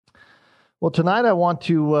Well, tonight I want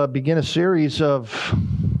to begin a series of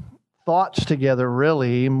thoughts together,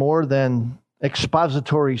 really, more than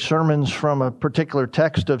expository sermons from a particular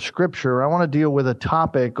text of Scripture. I want to deal with a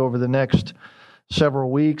topic over the next several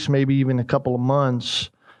weeks, maybe even a couple of months.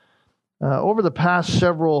 Over the past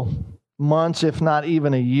several months, if not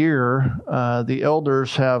even a year, the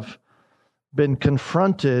elders have been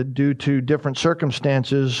confronted due to different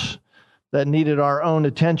circumstances that needed our own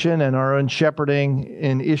attention and our own shepherding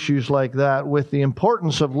in issues like that, with the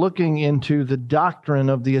importance of looking into the doctrine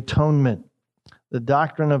of the atonement. The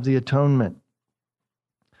doctrine of the atonement.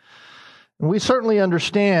 And we certainly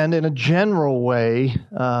understand in a general way,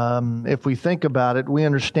 if we think about it, we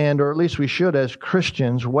understand, or at least we should as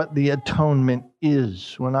Christians, what the atonement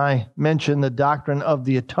is. When I mention the doctrine of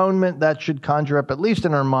the atonement, that should conjure up, at least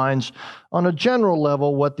in our minds, on a general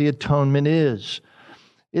level, what the atonement is.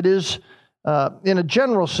 It is, in a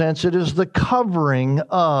general sense, it is the covering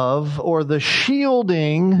of, or the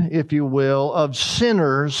shielding, if you will, of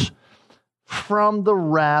sinners from the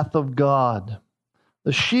wrath of God.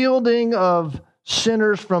 The shielding of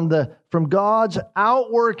sinners from God's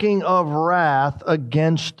outworking of wrath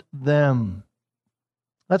against them.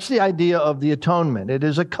 That's the idea of the atonement. It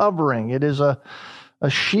is a covering. It is a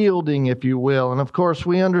shielding, if you will. And of course,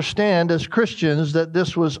 we understand as Christians that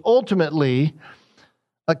this was ultimately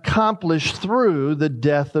accomplished through the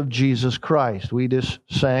death of Jesus Christ. We just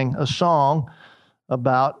sang a song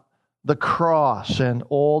about the cross and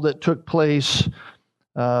all that took place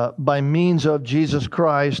by means of Jesus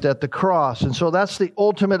Christ at the cross. And so that's the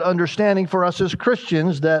ultimate understanding for us as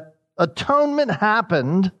Christians, that atonement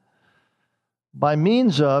happened by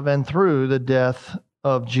means of and through the death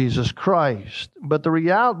of Jesus Christ. But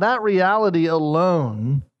that reality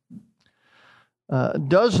alone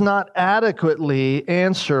does not adequately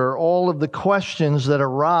answer all of the questions that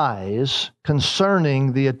arise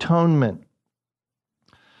concerning the atonement.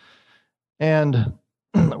 And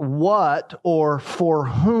what or for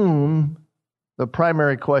whom, the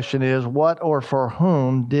primary question is, what or for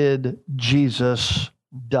whom did Jesus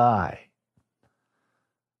die?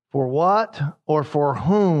 For what or for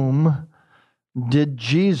whom did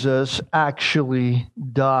Jesus actually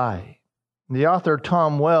die? The author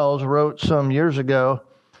Tom Wells wrote some years ago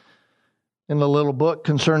in a little book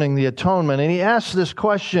concerning the atonement, and he asked this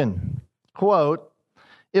question, quote,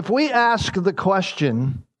 "If we ask the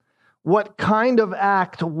question, what kind of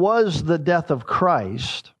act was the death of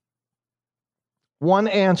Christ? One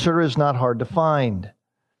answer is not hard to find.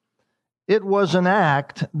 It was an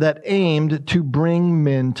act that aimed to bring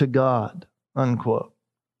men to God," unquote.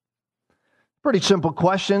 Pretty simple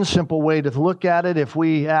question, simple way to look at it. If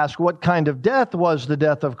we ask what kind of death was the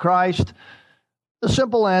death of Christ, the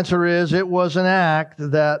simple answer is it was an act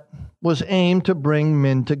that was aimed to bring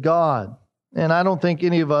men to God. And I don't think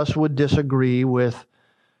any of us would disagree with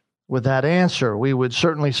that answer. We would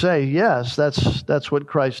certainly say, yes, that's what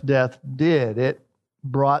Christ's death did. It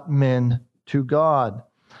brought men to God.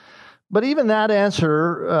 But even that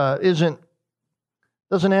answer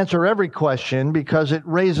doesn't answer every question, because it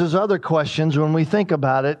raises other questions when we think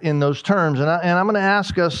about it in those terms. And I'm going to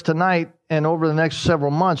ask us tonight and over the next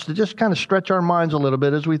several months to just kind of stretch our minds a little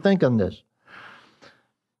bit as we think on this.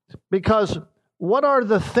 Because what are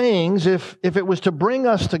the things, if it was to bring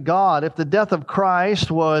us to God, if the death of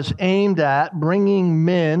Christ was aimed at bringing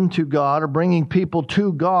men to God or bringing people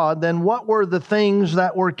to God, then what were the things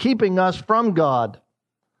that were keeping us from God?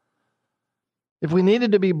 If we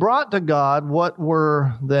needed to be brought to God, what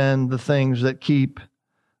were then the things that keep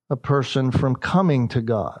a person from coming to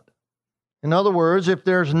God? In other words, if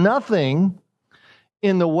there's nothing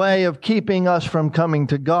in the way of keeping us from coming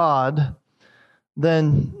to God,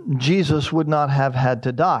 then Jesus would not have had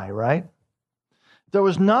to die, right? There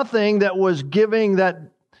was nothing that was giving that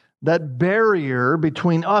barrier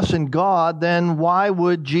between us and God, then why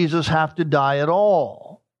would Jesus have to die at all?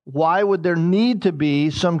 Why would there need to be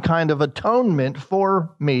some kind of atonement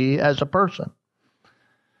for me as a person?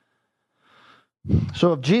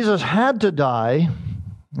 So if Jesus had to die,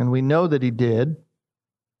 and we know that he did,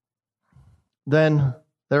 then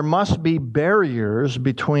there must be barriers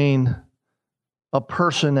between a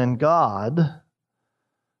person and God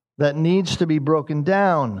that needs to be broken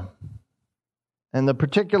down. And the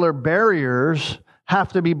particular barriers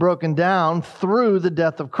have to be broken down through the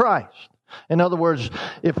death of Christ. In other words,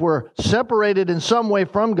 if we're separated in some way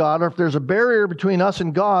from God, or if there's a barrier between us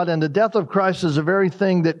and God, and the death of Christ is the very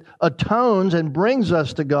thing that atones and brings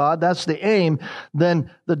us to God, that's the aim, then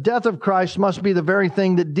the death of Christ must be the very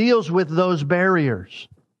thing that deals with those barriers,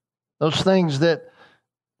 those things that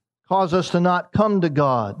cause us to not come to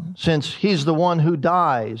God, since He's the one who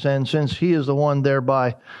dies, and since He is the one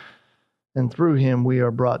thereby and through him we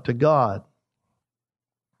are brought to God.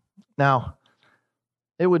 Now,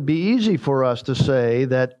 it would be easy for us to say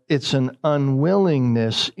that it's an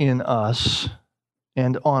unwillingness in us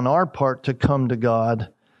and on our part to come to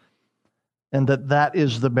God, and that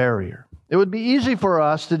is the barrier. It would be easy for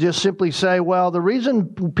us to just simply say, well, the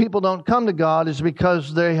reason people don't come to God is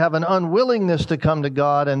because they have an unwillingness to come to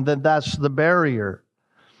God, and that's the barrier.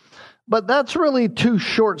 But that's really too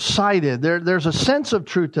short-sighted. There's a sense of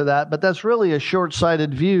truth to that, but that's really a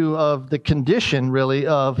short-sighted view of the condition, really,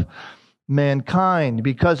 of mankind.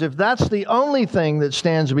 Because if that's the only thing that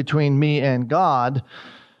stands between me and God,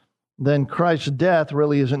 then Christ's death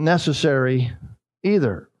really isn't necessary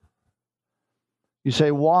either. You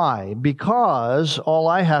say, why? Because all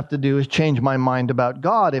I have to do is change my mind about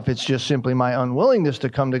God. If it's just simply my unwillingness to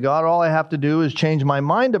come to God, all I have to do is change my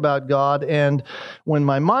mind about God. And when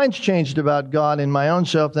my mind's changed about God in my own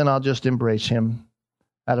self, then I'll just embrace him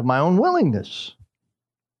out of my own willingness.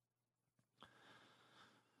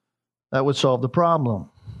 That would solve the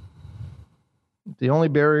problem. If the only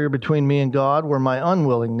barrier between me and God were my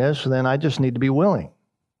unwillingness, then I just need to be willing.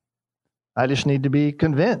 I just need to be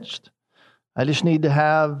convinced. I just need to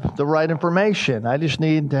have the right information. I just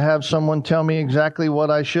need to have someone tell me exactly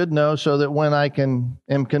what I should know so that when I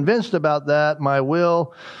am convinced about that, my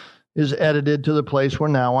will is edited to the place where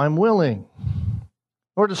now I'm willing.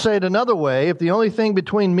 Or to say it another way, if the only thing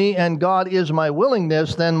between me and God is my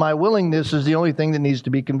willingness, then my willingness is the only thing that needs to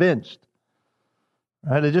be convinced.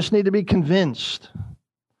 Right? I just need to be convinced.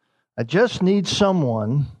 I just need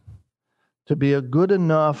someone to be a good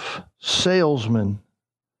enough salesman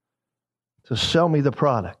to sell me the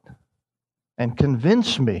product and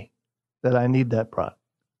convince me that I need that product.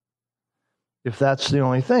 If that's the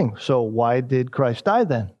only thing. So why did Christ die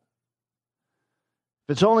then?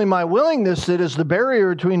 If it's only my willingness that is the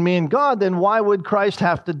barrier between me and God, then why would Christ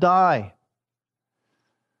have to die?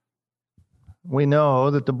 We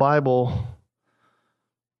know that the Bible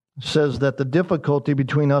says that the difficulty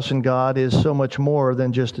between us and God is so much more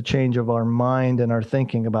than just a change of our mind and our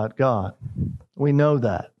thinking about God. We know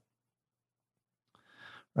that.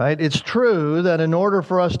 Right? It's true that in order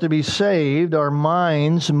for us to be saved, our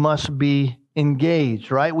minds must be engaged,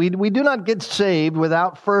 right? We do not get saved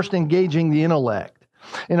without first engaging the intellect.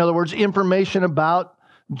 In other words, information about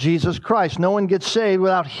Jesus Christ. No one gets saved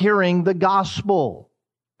without hearing the gospel,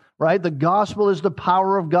 right? The gospel is the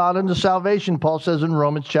power of God unto salvation, Paul says in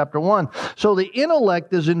Romans chapter 1. So the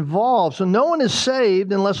intellect is involved. So no one is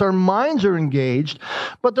saved unless our minds are engaged.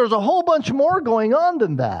 But there's a whole bunch more going on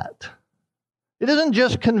than that. It isn't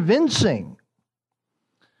just convincing.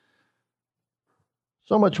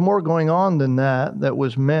 So much more going on than that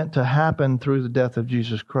was meant to happen through the death of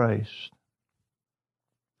Jesus Christ.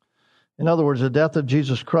 In other words, the death of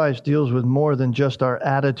Jesus Christ deals with more than just our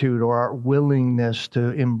attitude or our willingness to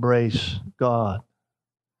embrace God.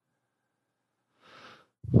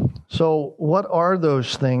 So what are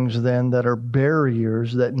those things then that are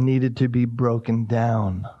barriers that needed to be broken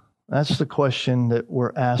down? That's the question that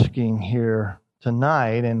we're asking here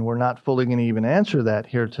tonight, and we're not fully going to even answer that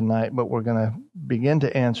here tonight, but we're going to begin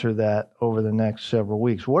to answer that over the next several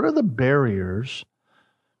weeks. What are the barriers?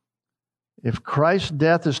 If Christ's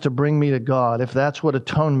death is to bring me to God, if that's what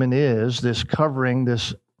atonement is, this covering,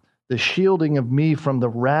 the shielding of me from the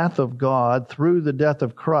wrath of God through the death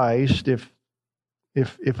of Christ, if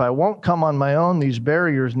I won't come on my own, these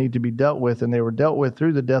barriers need to be dealt with, and they were dealt with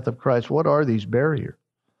through the death of Christ. What are these barriers?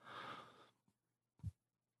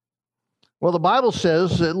 Well, the Bible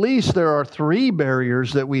says at least there are 3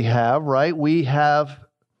 barriers that we have, right? We have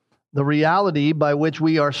the reality by which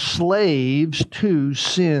we are slaves to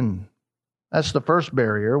sin. That's the first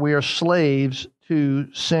barrier. We are slaves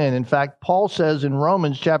to sin. In fact, Paul says in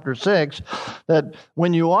Romans chapter 6 that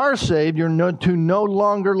when you are saved, you're to no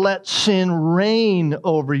longer let sin reign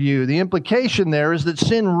over you. The implication there is that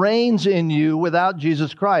sin reigns in you without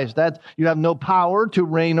Jesus Christ. That you have no power to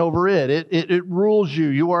reign over it. It rules you.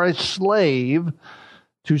 You are a slave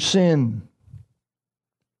to sin.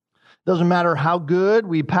 Doesn't matter how good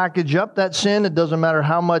we package up that sin. It doesn't matter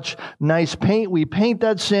how much nice paint we paint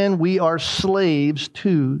that sin. We are slaves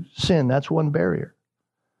to sin. That's one barrier.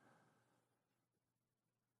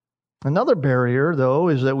 Another barrier, though,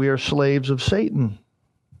 is that we are slaves of Satan.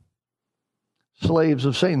 Slaves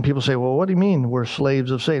of Satan. People say, well, what do you mean we're slaves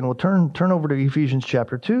of Satan? Well, turn over to Ephesians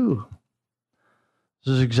chapter 2.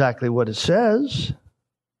 This is exactly what it says.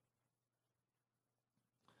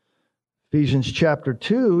 Ephesians chapter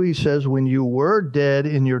 2, he says, when you were dead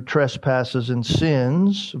in your trespasses and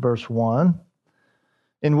sins, verse 1,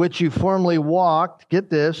 in which you formerly walked, get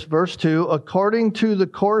this, verse 2, according to the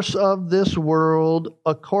course of this world,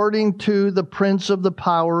 according to the prince of the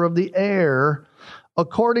power of the air,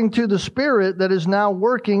 according to the spirit that is now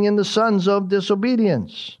working in the sons of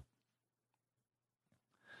disobedience.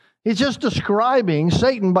 He's just describing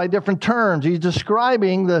Satan by different terms. He's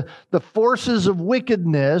describing the forces of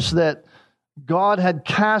wickedness that God had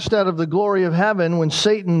cast out of the glory of heaven when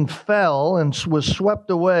Satan fell and was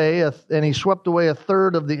swept away, and he swept away a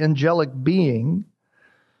third of the angelic being.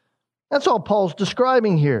 That's all Paul's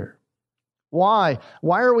describing here. Why?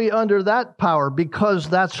 Why are we under that power? Because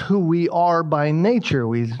that's who we are by nature.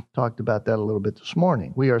 We talked about that a little bit this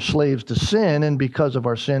morning. We are slaves to sin, and because of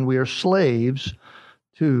our sin, we are slaves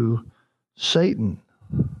to Satan.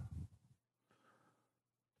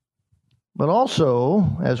 But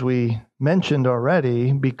also, as we mentioned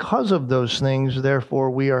already, because of those things,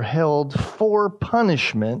 therefore, we are held for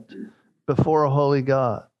punishment before a holy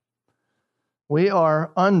God. We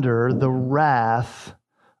are under the wrath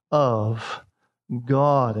of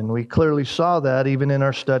God. And we clearly saw that even in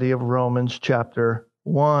our study of Romans chapter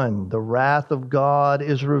 1. The wrath of God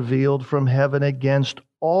is revealed from heaven against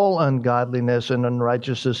all ungodliness and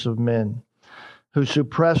unrighteousness of men, who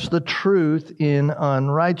suppress the truth in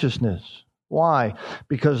unrighteousness. Why?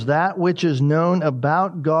 Because that which is known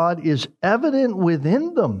about God is evident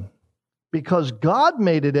within them, because God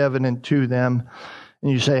made it evident to them.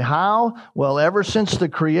 And you say, how? Well, ever since the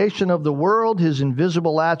creation of the world, His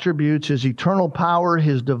invisible attributes, His eternal power,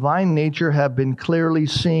 His divine nature have been clearly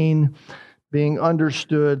seen, being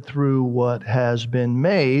understood through what has been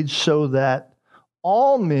made, so that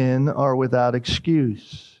all men are without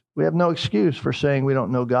excuse. We have no excuse for saying we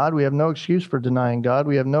don't know God. We have no excuse for denying God.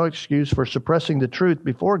 We have no excuse for suppressing the truth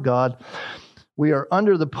before God. We are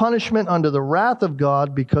under the punishment, under the wrath of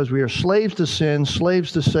God, because we are slaves to sin,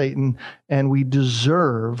 slaves to Satan, and we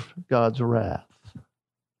deserve God's wrath.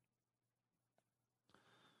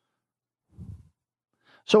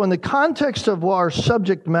 So in the context of our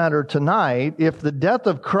subject matter tonight, if the death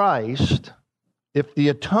of Christ, if the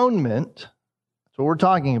atonement, that's what we're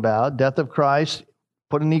talking about, death of Christ,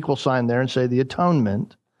 put an equal sign there and say the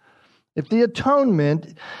atonement. If the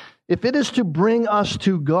atonement, if it is to bring us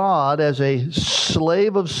to God as a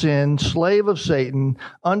slave of sin, slave of Satan,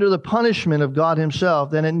 under the punishment of God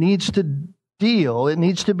Himself, then it needs to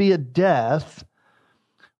be a death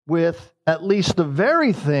with at least the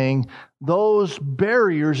very thing, those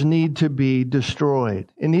barriers need to be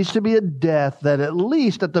destroyed. It needs to be a death that at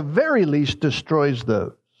the very least, destroys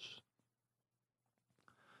those.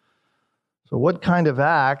 So what kind of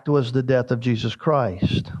act was the death of Jesus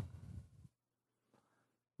Christ?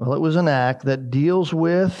 Well, it was an act that deals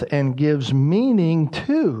with and gives meaning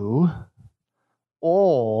to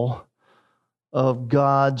all of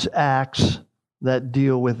God's acts that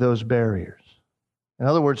deal with those barriers. In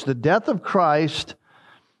other words, the death of Christ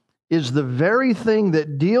is the very thing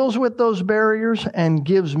that deals with those barriers and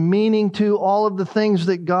gives meaning to all of the things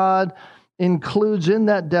that God includes in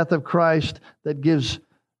that death of Christ that gives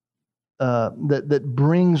that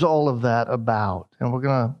brings all of that about. And we're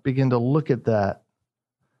going to begin to look at that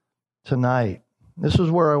tonight. This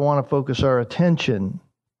is where I want to focus our attention,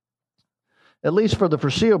 at least for the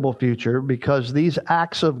foreseeable future, because these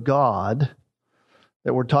acts of God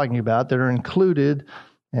that we're talking about, that are included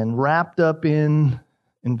and wrapped up in,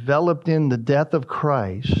 enveloped in the death of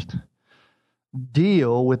Christ,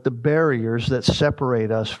 deal with the barriers that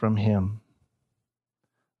separate us from Him.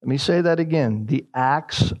 Let me say that again. The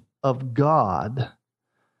acts of God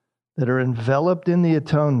that are enveloped in the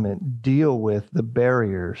atonement deal with the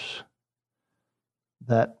barriers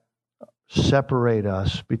that separate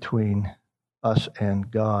us between us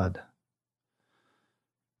and God.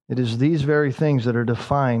 It is these very things that are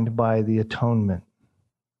defined by the atonement.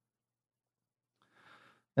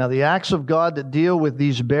 Now, the acts of God that deal with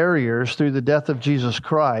these barriers through the death of Jesus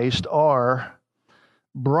Christ are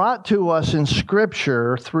brought to us in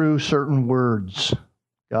Scripture through certain words.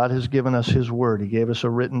 God has given us His Word. He gave us a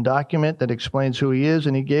written document that explains who He is,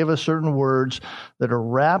 and He gave us certain words that are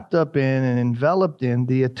wrapped up in and enveloped in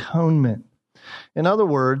the atonement. In other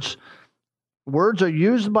words, words are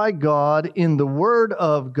used by God in the Word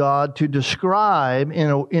of God to describe,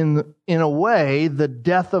 in a way, the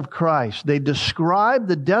death of Christ. They describe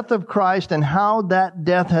the death of Christ and how that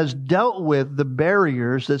death has dealt with the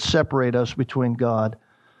barriers that separate us between God.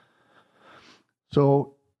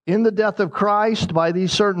 So, in the death of Christ, by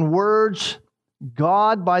these certain words,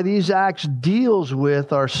 God, by these acts, deals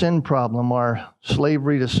with our sin problem, our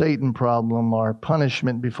slavery to Satan problem, our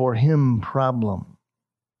punishment before Him problem.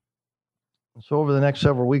 So over the next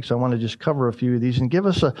several weeks, I want to just cover a few of these and give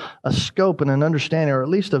us a scope and an understanding, or at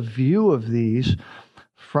least a view of these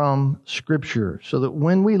from Scripture, so that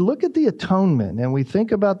when we look at the atonement and we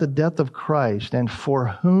think about the death of Christ and for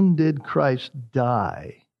whom did Christ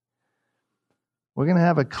die, we're going to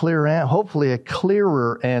have hopefully a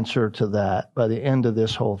clearer answer to that by the end of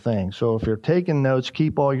this whole thing. So if you're taking notes,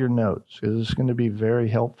 keep all your notes, because it's going to be very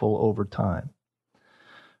helpful over time.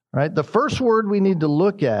 All right, the first word we need to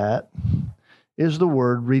look at is the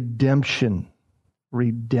word redemption.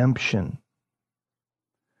 Redemption.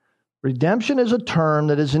 Redemption is a term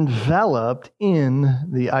that is enveloped in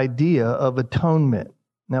the idea of atonement.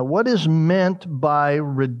 Now, what is meant by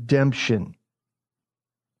redemption?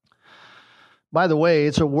 By the way,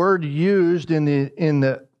 it's a word used in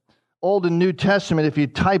the Old and New Testament. If you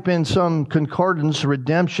type in some concordance,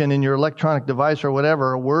 redemption, in your electronic device or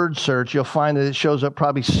whatever, a word search, you'll find that it shows up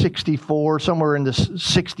probably 64, somewhere in the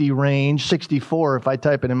 60 range, 64 if I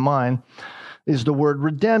type it in mine, is the word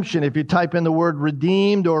redemption. If you type in the word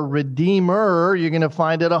redeemed or redeemer, you're going to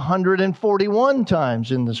find it 141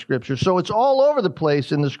 times in the Scripture. So it's all over the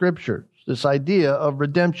place in the Scriptures, this idea of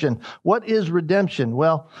redemption. What is redemption?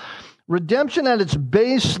 Well, redemption at its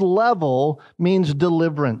base level means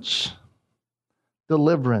deliverance.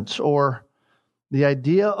 Deliverance, or the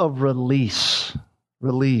idea of release.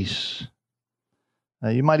 Release.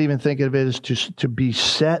 You might even think of it as to be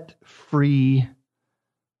set free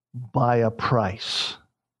by a price.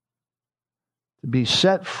 To be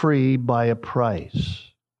set free by a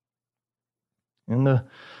price. In the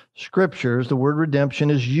Scriptures, the word redemption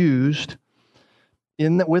is used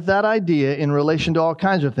with that idea in relation to all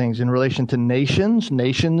kinds of things. In relation to nations.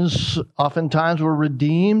 Nations oftentimes were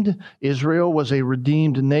redeemed. Israel was a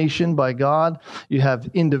redeemed nation by God. You have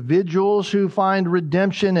individuals who find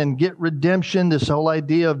redemption and get redemption, this whole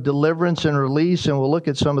idea of deliverance and release, and we'll look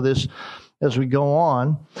at some of this as we go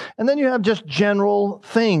on. And then you have just general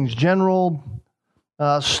things, general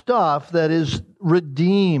stuff that is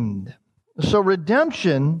redeemed. So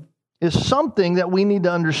redemption is something that we need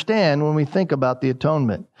to understand when we think about the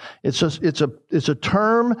atonement. It's a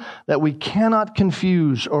term that we cannot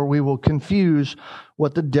confuse, or we will confuse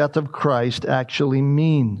what the death of Christ actually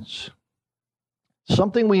means.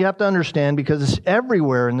 Something we have to understand because it's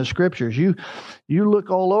everywhere in the Scriptures. You look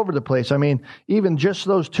all over the place. I mean, even just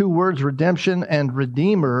those two words, redemption and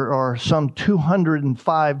redeemer, are some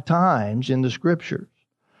 205 times in the Scriptures.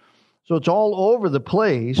 So it's all over the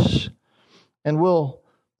place, and we'll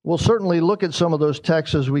certainly look at some of those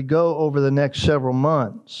texts as we go over the next several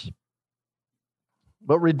months.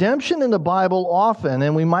 But redemption in the Bible often,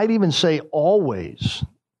 and we might even say always,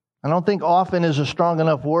 I don't think often is a strong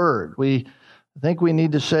enough word. I think we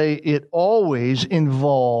need to say it always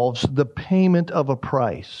involves the payment of a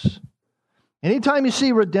price. Anytime you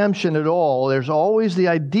see redemption at all, there's always the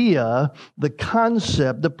idea, the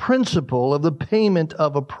concept, the principle of the payment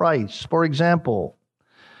of a price. For example,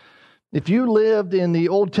 if you lived in the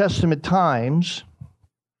Old Testament times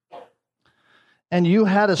and you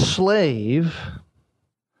had a slave,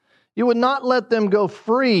 you would not let them go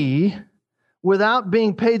free without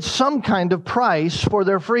being paid some kind of price for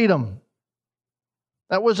their freedom.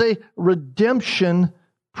 That was a redemption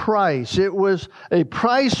price. It was a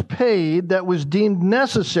price paid that was deemed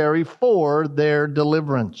necessary for their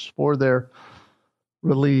deliverance, for their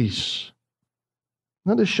release.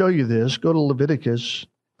 Let us show you this. Go to Leviticus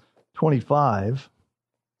 25.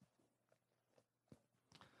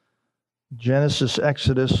 Genesis,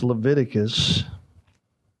 Exodus, Leviticus,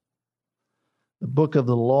 the book of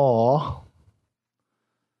the law.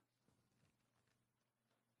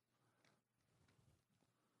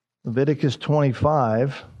 Leviticus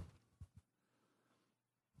 25,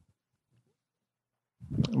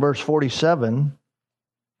 verse 47.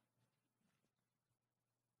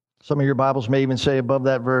 Some of your Bibles may even say above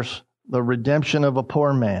that verse, the redemption of a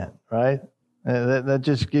poor man, right? That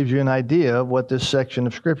just gives you an idea of what this section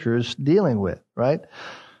of Scripture is dealing with, right?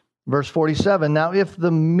 Verse 47, now if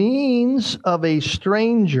the means of a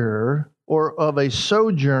stranger or of a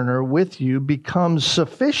sojourner with you becomes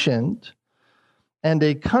sufficient, and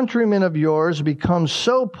a countryman of yours becomes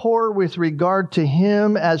so poor with regard to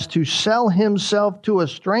him as to sell himself to a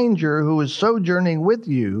stranger who is sojourning with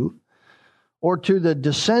you, or to the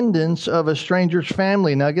descendants of a stranger's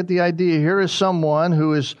family. Now get the idea. Here is someone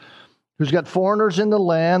who's got foreigners in the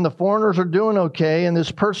land. The foreigners are doing okay, and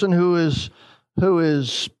this person who is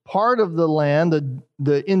part of the land,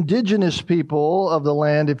 the indigenous people of the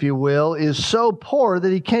land, if you will, is so poor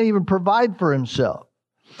that he can't even provide for himself.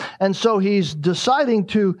 And so he's deciding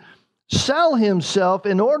to sell himself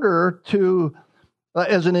in order to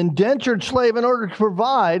as an indentured slave in order to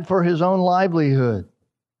provide for his own livelihood.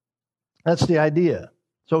 That's the idea.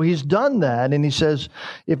 So he's done that, and he says,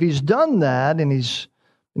 if he's done that and he's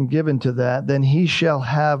been given to that, then he shall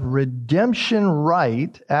have redemption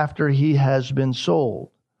right after he has been sold.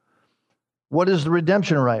 What is the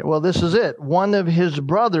redemption right? Well, this is it. One of his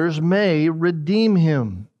brothers may redeem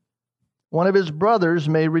him. One of his brothers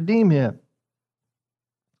may redeem him.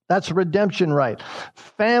 That's redemption right.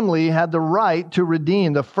 Family had the right to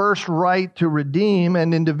redeem, the first right to redeem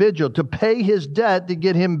an individual, to pay his debt, to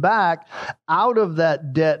get him back out of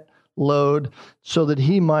that debt load so that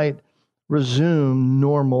he might resume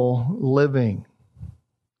normal living.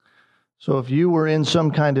 So if you were in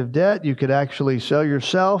some kind of debt, you could actually sell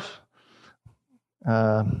yourself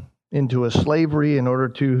into a slavery in order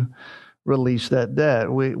to release that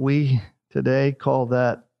debt. We today call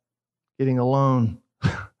that getting a loan.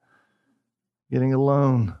 Getting a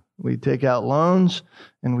loan. We take out loans,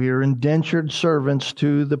 and we are indentured servants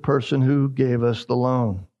to the person who gave us the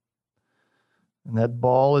loan. And that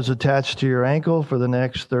ball is attached to your ankle for the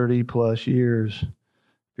next 30 plus years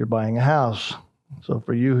if you're buying a house. So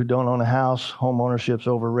for you who don't own a house, home ownership's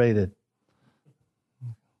overrated.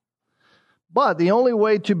 But the only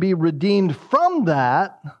way to be redeemed from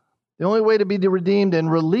that, the only way to be redeemed and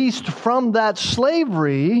released from that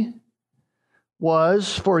slavery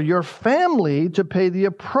was for your family to pay the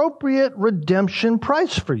appropriate redemption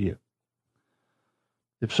price for you.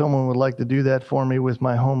 If someone would like to do that for me with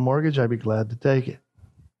my home mortgage, I'd be glad to take it.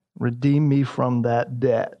 Redeem me from that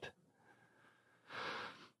debt.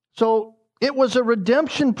 So it was a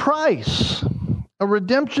redemption price. A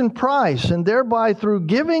redemption price. And thereby, through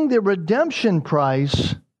giving the redemption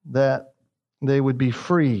price, that they would be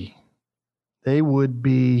free. They would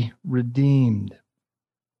be redeemed.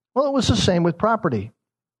 Well, it was the same with property.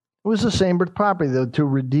 It was the same with property. To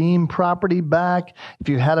redeem property back, if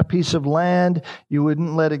you had a piece of land, you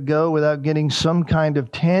wouldn't let it go without getting some kind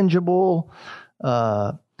of tangible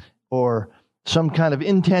or some kind of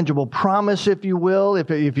intangible promise, if you will. If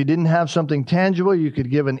you didn't have something tangible, you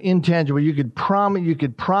could give an intangible. You could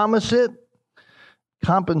promise it,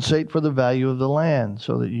 compensate for the value of the land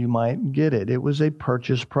so that you might get it. It was a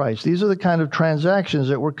purchase price. These are the kind of transactions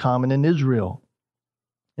that were common in Israel.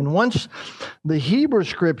 And once the Hebrew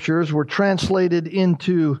scriptures were translated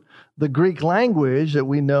into the Greek language that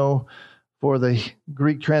we know for the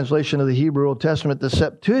Greek translation of the Hebrew Old Testament, the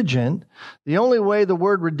Septuagint, the only way the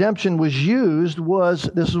word redemption was used was,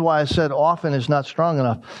 this is why I said often is not strong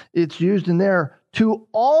enough, it's used in there to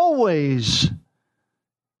always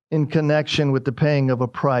in connection with the paying of a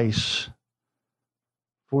price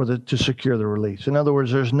to secure the release. In other words,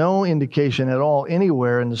 there's no indication at all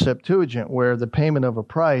anywhere in the Septuagint where the payment of a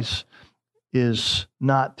price is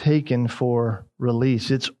not taken for release.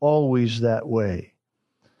 It's always that way.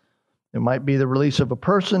 It might be the release of a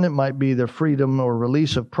person, it might be the freedom or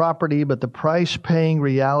release of property, but the price-paying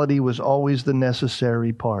reality was always the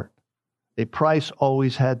necessary part. A price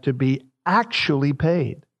always had to be actually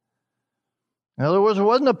paid. In other words, there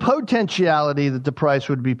wasn't a potentiality that the price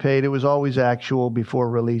would be paid. It was always actual before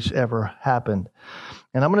release ever happened.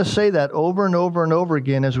 And I'm going to say that over and over and over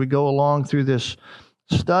again as we go along through this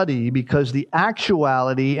study, because the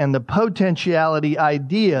actuality and the potentiality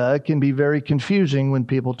idea can be very confusing when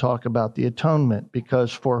people talk about the atonement.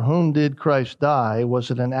 Because for whom did Christ die? Was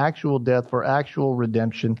it an actual death for actual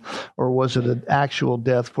redemption, or was it an actual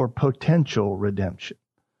death for potential redemption?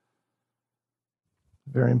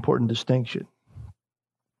 Very important distinction.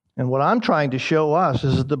 And what I'm trying to show us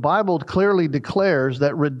is that the Bible clearly declares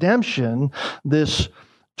that redemption, this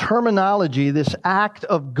terminology, this act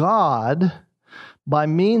of God by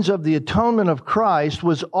means of the atonement of Christ,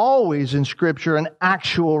 was always in Scripture an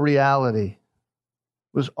actual reality.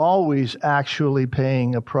 Was always actually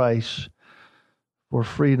paying a price for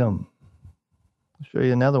freedom. I'll show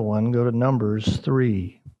you another one. Go to Numbers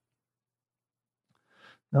 3.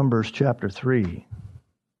 Numbers chapter 3.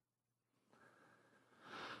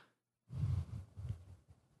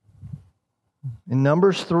 In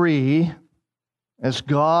Numbers 3, as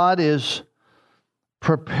God is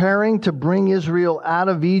preparing to bring Israel out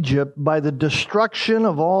of Egypt by the destruction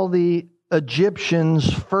of all the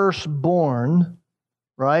Egyptians' firstborn,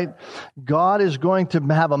 right? God is going to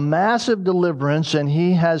have a massive deliverance, and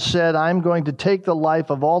He has said, I'm going to take the life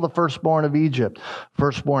of all the firstborn of Egypt.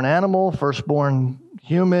 Firstborn animal, firstborn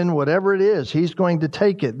human, whatever it is, He's going to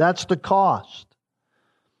take it. That's the cost.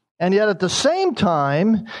 And yet at the same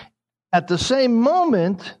time, at the same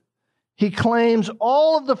moment, He claims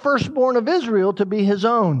all of the firstborn of Israel to be His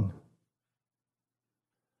own.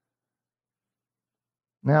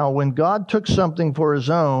 Now, when God took something for His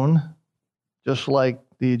own, Just like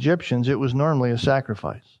the Egyptians, it was normally a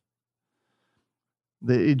sacrifice.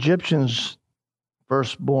 The Egyptians'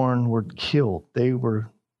 firstborn were killed. They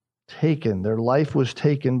were taken. Their life was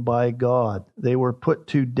taken by God. They were put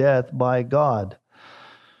to death by God.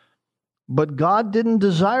 But God didn't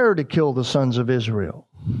desire to kill the sons of Israel.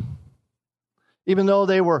 Even though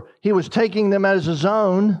He was taking them as His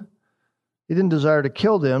own, He didn't desire to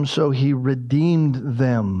kill them, so He redeemed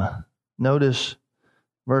them. Notice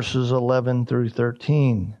verses 11 through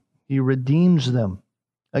 13. He redeems them.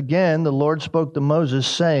 Again, the Lord spoke to Moses,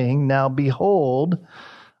 saying, Now behold,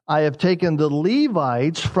 I have taken the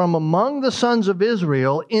Levites from among the sons of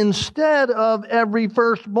Israel instead of every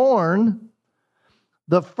firstborn,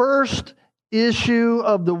 the first issue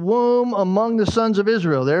of the womb among the sons of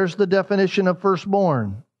Israel. There's the definition of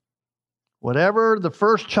firstborn. Whatever the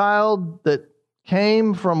first child that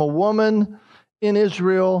came from a woman in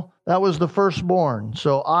Israel, that was the firstborn.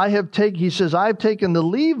 So he says, I've taken the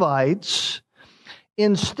Levites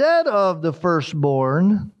instead of the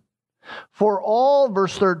firstborn.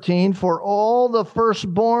 Verse 13, for all the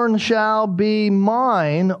firstborn shall be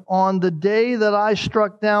mine on the day that I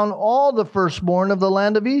struck down all the firstborn of the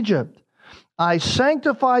land of Egypt. I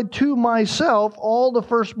sanctified to myself all the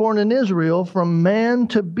firstborn in Israel, from man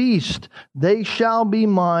to beast. They shall be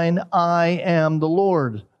mine. I am the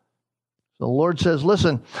Lord. The Lord says,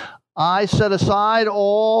 listen, I set aside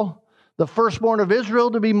all the firstborn of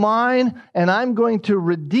Israel to be mine, and I'm going to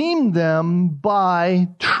redeem them by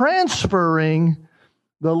transferring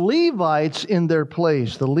the Levites in their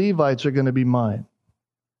place. The Levites are going to be mine.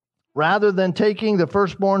 Rather than taking the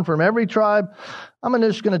firstborn from every tribe, I'm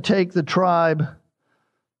just going to take the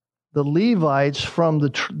Levites from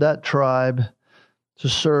that tribe to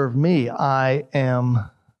serve me. I am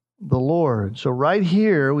the Lord. So right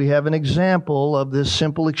here we have an example of this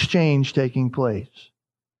simple exchange taking place.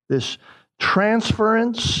 This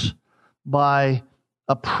transference by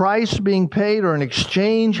a price being paid or an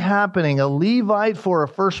exchange happening, a Levite for a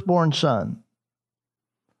firstborn son.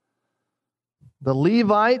 The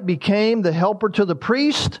Levite became the helper to the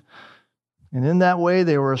priest, and in that way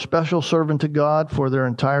they were a special servant to God for their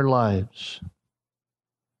entire lives.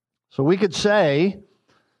 So we could say,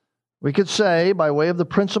 by way of the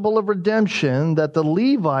principle of redemption, that the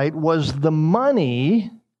Levite was the money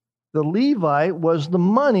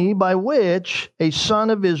by which a son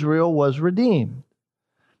of Israel was redeemed.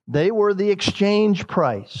 They were the exchange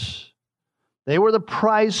price. They were the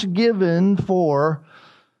price given for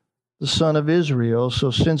the son of Israel. So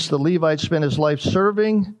since the Levite spent his life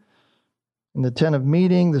serving in the tent of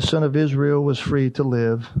meeting, the son of Israel was free to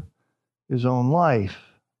live his own life.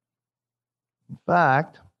 In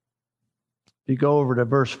fact, if you go over to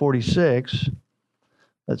verse 46,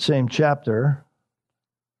 that same chapter,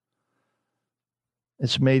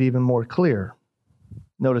 it's made even more clear.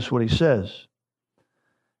 Notice what he says.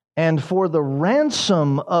 And for the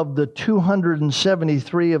ransom of the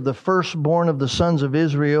 273 of the firstborn of the sons of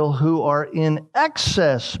Israel who are in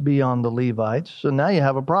excess beyond the Levites. So now you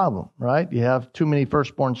have a problem, right? You have too many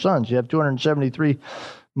firstborn sons. You have 273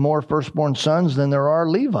 more firstborn sons than there are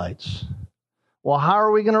Levites. Well, how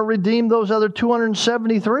are we going to redeem those other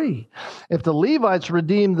 273? If the Levites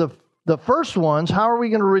redeem the first ones, how are we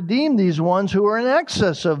going to redeem these ones who are in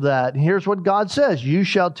excess of that? And here's what God says. You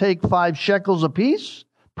shall take 5 shekels apiece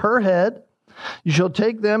per head. You shall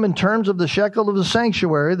take them in terms of the shekel of the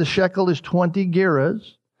sanctuary. The shekel is 20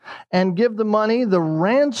 gerahs. And give the money, the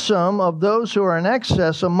ransom of those who are in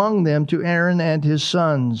excess among them, to Aaron and his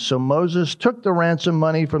sons. So Moses took the ransom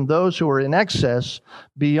money from those who were in excess,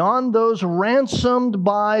 beyond those ransomed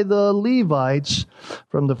by the Levites.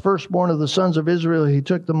 From the firstborn of the sons of Israel, he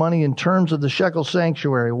took the money in terms of the shekel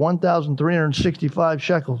sanctuary, 1,365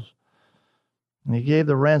 shekels. And he gave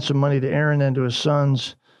the ransom money to Aaron and to his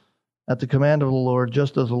sons at the command of the Lord,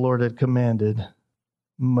 just as the Lord had commanded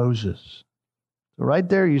Moses. So right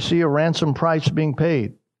there you see a ransom price being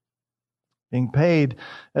paid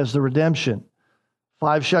as the redemption.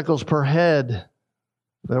 5 shekels per head.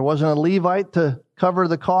 If there wasn't a Levite to cover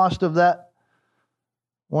the cost of that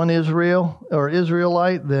one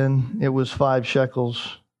Israelite, then it was 5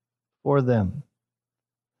 shekels for them.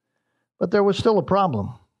 But there was still a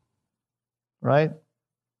problem, right?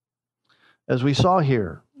 As we saw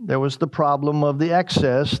here, there was the problem of the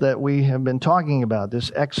excess that we have been talking about,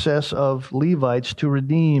 this excess of Levites to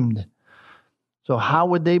redeemed. So how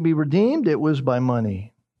would they be redeemed? It was by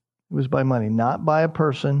money. It was by money, not by a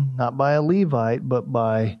person, not by a Levite, but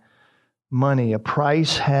by money. A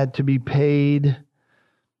price had to be paid.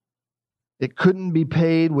 It couldn't be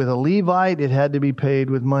paid with a Levite. It had to be paid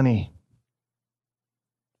with money.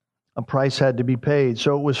 A price had to be paid.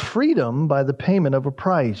 So it was freedom by the payment of a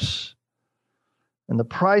price. And the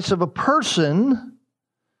price of a person,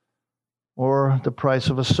 or the price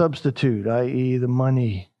of a substitute, i.e. the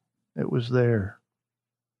money that was there.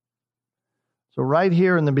 So right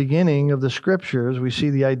here in the beginning of the Scriptures, we see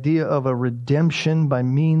the idea of a redemption by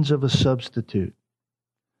means of a substitute.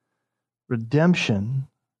 Redemption,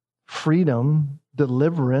 freedom,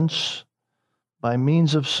 deliverance by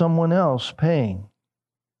means of someone else paying.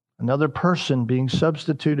 Another person being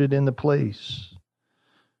substituted in the place.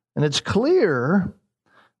 And it's clear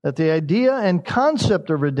that the idea and concept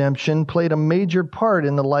of redemption played a major part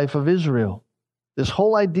in the life of Israel. This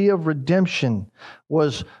whole idea of redemption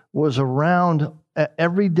was around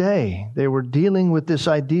every day. They were dealing with this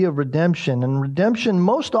idea of redemption. And redemption,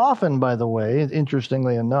 most often, by the way,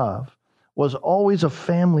 interestingly enough, was always a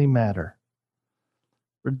family matter.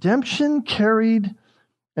 Redemption carried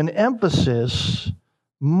an emphasis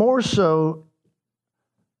more so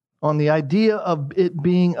on the idea of it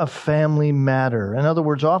being a family matter. In other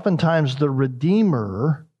words, oftentimes the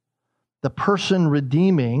redeemer, the person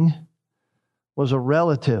redeeming, was a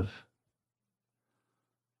relative,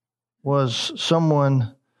 was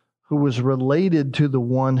someone who was related to the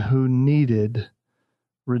one who needed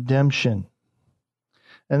redemption.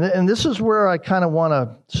 And this is where I kind of want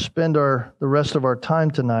to spend the rest of our time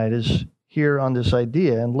tonight, is here on this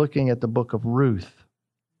idea and looking at the book of Ruth.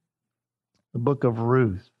 The book of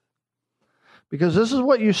Ruth. Because this is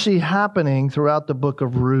what you see happening throughout the book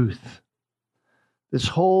of Ruth. This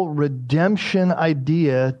whole redemption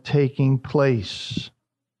idea taking place.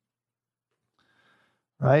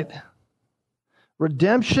 Right?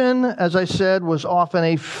 Redemption, as I said, was often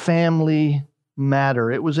a family matter.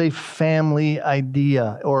 It was a family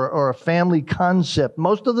idea or a family concept.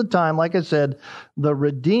 Most of the time, like I said, the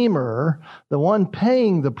Redeemer, the one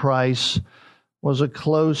paying the price, was a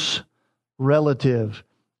close relative.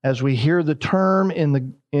 As we hear the term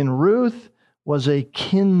in Ruth, was a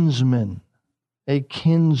kinsman. A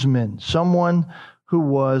kinsman, someone who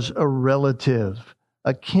was a relative,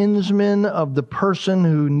 a kinsman of the person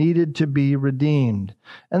who needed to be redeemed.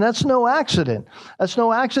 And that's no accident. That's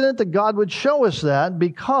no accident that God would show us that,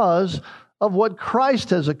 because of what Christ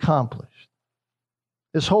has accomplished.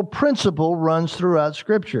 This whole principle runs throughout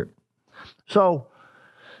Scripture. So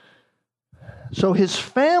his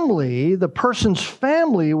family, the person's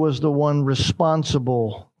family, was the one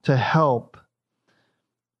responsible to help.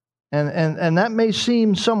 And that may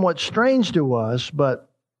seem somewhat strange to us, but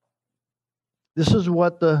this is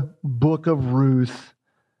what the book of Ruth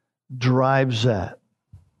drives at,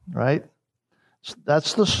 right?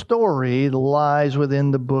 That's the story that lies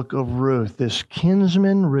within the book of Ruth, this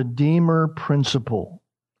kinsman-redeemer principle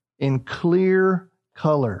in clear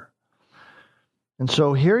color. And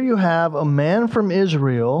so here you have a man from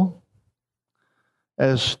Israel,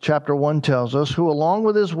 as chapter 1 tells us, who along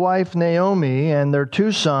with his wife Naomi and their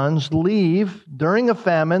 2 sons leave during a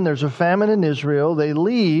famine. There's a famine in Israel. They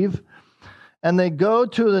leave and they go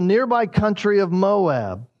to the nearby country of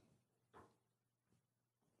Moab.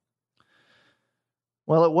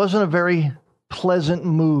 Well, it wasn't a very pleasant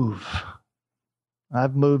move.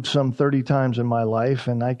 I've moved some 30 times in my life,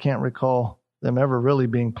 and I can't recall them ever really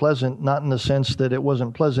being pleasant, not in the sense that it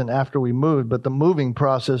wasn't pleasant after we moved, but the moving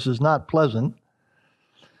process is not pleasant.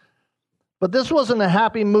 But this wasn't a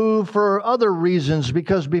happy move for other reasons,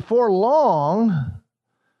 because before long,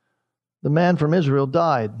 the man from Israel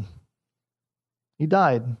died. He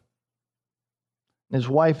died. His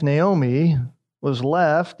wife Naomi was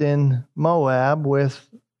left in Moab with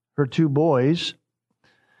her 2 boys,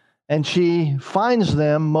 and she finds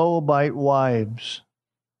them Moabite wives.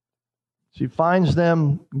 She finds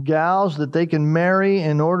them gals that they can marry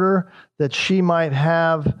in order that she might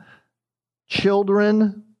have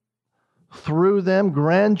children through them,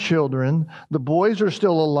 grandchildren. The boys are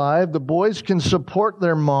still alive. The boys can support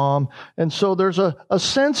their mom. And so there's a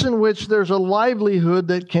sense in which there's a livelihood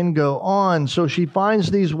that can go on. So she finds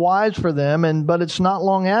these wives for them, but it's not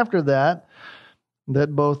long after that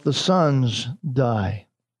both the sons die.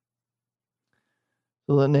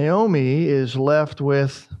 So that Naomi is left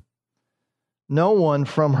with no one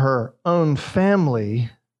from her own family,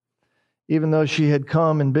 even though she had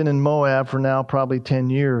come and been in Moab for now probably 10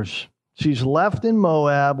 years. She's left in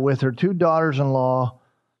Moab with her 2 daughters-in-law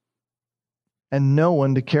and no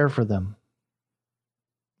one to care for them.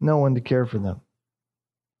 No one to care for them.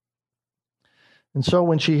 And so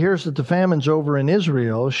when she hears that the famine's over in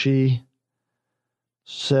Israel, she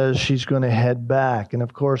says she's going to head back. And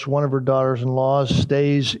of course, one of her daughters-in-law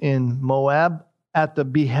stays in Moab at the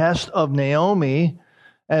behest of Naomi,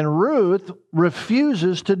 and Ruth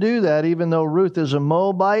refuses to do that, even though Ruth is a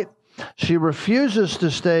Moabite. She refuses to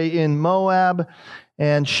stay in Moab,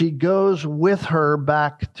 and she goes with her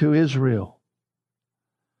back to Israel.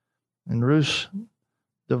 And Ruth's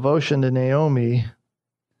devotion to Naomi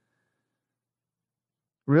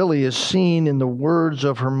really is seen in the words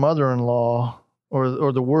of her mother-in-law,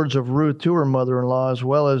 or the words of Ruth to her mother-in-law, as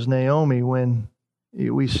well as Naomi, when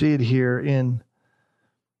we see it here in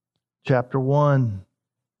chapter 1.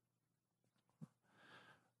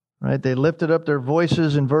 Right? They lifted up their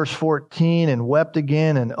voices in verse 14 and wept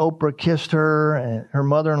again, and Oprah kissed her and her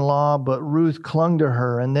mother-in-law, but Ruth clung to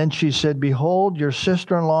her. And then she said, "Behold, your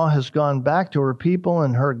sister-in-law has gone back to her people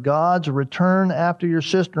and her gods. Return after your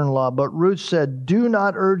sister-in-law." But Ruth said, "Do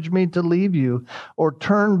not urge me to leave you or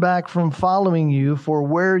turn back from following you, for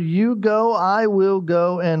where you go, I will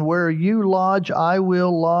go, and where you lodge, I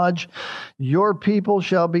will lodge. Your people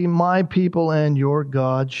shall be my people, and your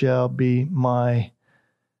God shall be my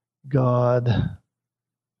God.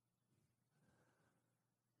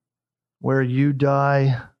 Where you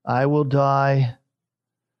die, I will die.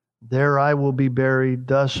 There I will be buried.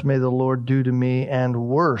 Thus may the Lord do to me, and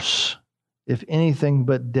worse, if anything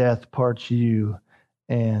but death parts you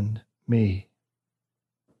and me."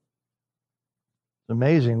 It's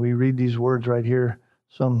amazing. We read these words right here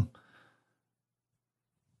some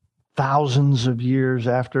thousands of years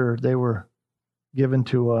after they were given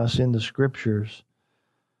to us in the Scriptures.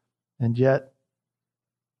 And yet,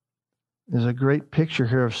 there's a great picture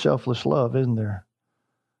here of selfless love, isn't there?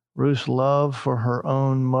 Ruth's love for her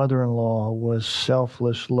own mother-in-law was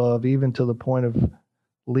selfless love, even to the point of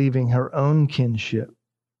leaving her own kinship.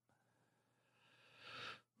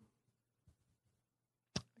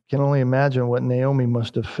 I can only imagine what Naomi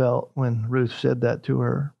must have felt when Ruth said that to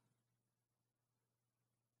her.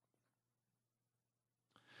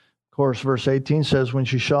 Of course, verse 18 says, when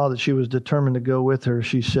she saw that she was determined to go with her,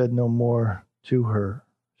 she said no more to her.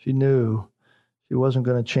 She knew she wasn't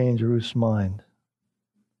going to change Ruth's mind.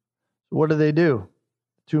 So what do?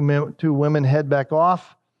 Two women head back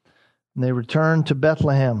off, and they return to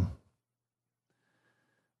Bethlehem.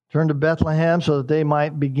 Turn to Bethlehem so that they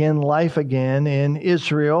might begin life again in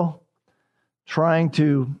Israel, trying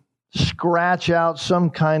to scratch out some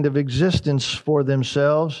kind of existence for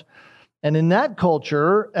themselves. And in that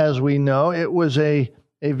culture, as we know, it was a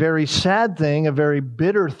very sad thing, a very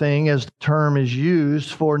bitter thing, as the term is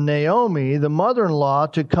used, for Naomi, the mother-in-law,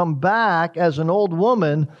 to come back as an old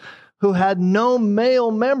woman who had no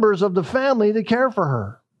male members of the family to care for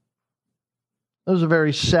her. It was a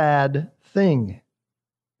very sad thing.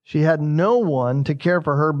 She had no one to care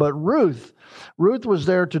for her but Ruth. Ruth was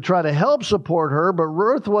there to try to help support her, but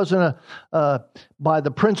Ruth wasn't by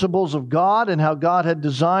the principles of God and how God had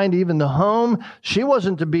designed even the home. She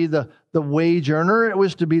wasn't to be the wage earner. It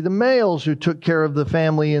was to be the males who took care of the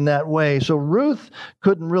family in that way. So Ruth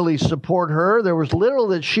couldn't really support her. There was little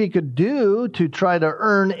that she could do to try to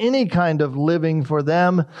earn any kind of living for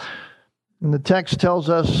them. And the text tells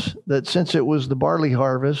us that since it was the barley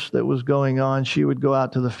harvest that was going on, she would go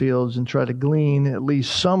out to the fields and try to glean at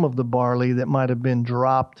least some of the barley that might have been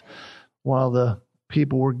dropped while the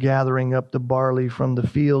people were gathering up the barley from the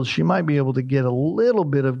fields. She might be able to get a little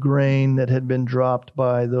bit of grain that had been dropped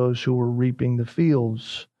by those who were reaping the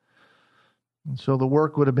fields. And so the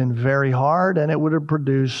work would have been very hard, and it would have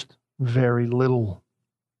produced very little,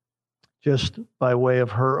 just by way of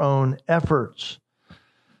her own efforts.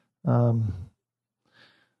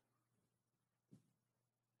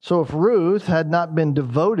 So if Ruth had not been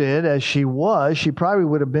devoted as she was, she probably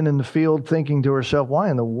would have been in the field thinking to herself,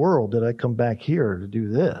 why in the world did I come back here to do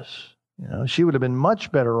this? You know, she would have been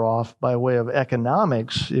much better off by way of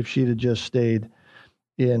economics if she'd have just stayed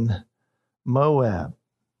in Moab.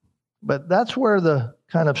 But that's where the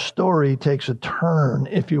kind of story takes a turn,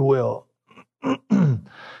 if you will.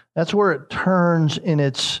 That's where it turns in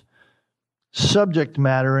its subject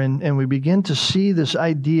matter, and we begin to see this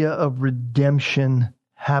idea of redemption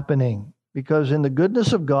happening. Because in the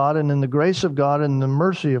goodness of God and in the grace of God and the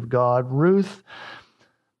mercy of God, Ruth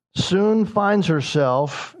soon finds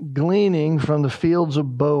herself gleaning from the fields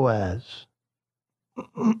of Boaz.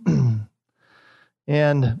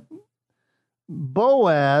 And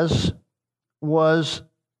Boaz was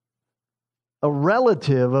a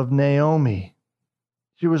relative of Naomi.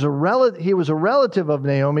 He was a relative of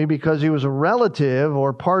Naomi because he was a relative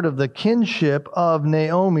or part of the kinship of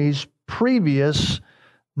Naomi's previous,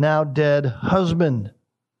 now dead husband.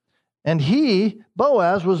 And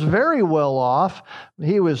Boaz, was very well off.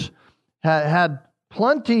 He had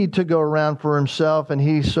plenty to go around for himself, and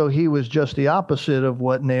he was just the opposite of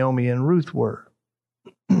what Naomi and Ruth were.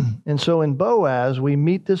 And so in Boaz, we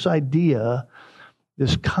meet this idea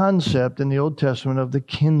this concept in the Old Testament of the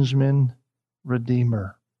kinsman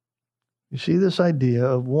redeemer. You see this idea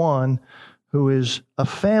of one who is a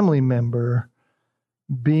family member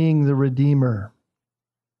being the redeemer,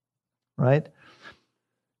 right?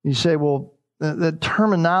 You say, well, the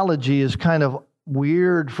terminology is kind of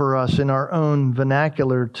weird for us in our own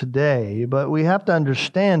vernacular today, but we have to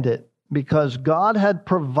understand it because God had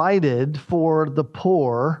provided for the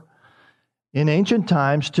poor in ancient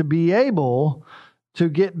times to be able to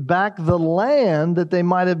get back the land that they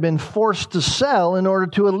might have been forced to sell in order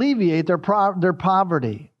to alleviate their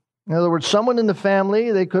poverty. In other words, someone in the family,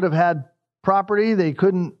 they could have had property, they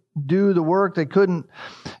couldn't do the work, they couldn't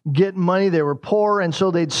get money, they were poor, and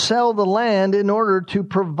so they'd sell the land in order to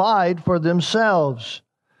provide for themselves.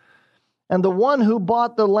 And the one who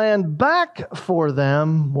bought the land back for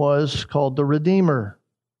them was called the Redeemer.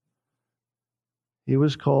 He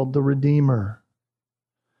was called the Redeemer.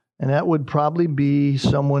 And that would probably be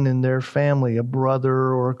someone in their family, a brother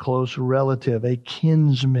or a close relative, a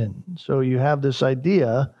kinsman. So you have this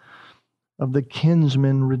idea of the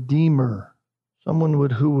kinsman redeemer,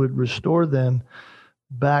 someone who would restore them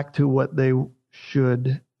back to what they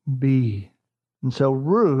should be. And so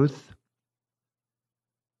Ruth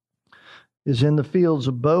is in the fields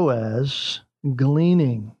of Boaz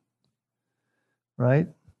gleaning, right?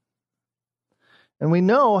 And we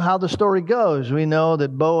know how the story goes. We know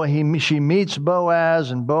that she meets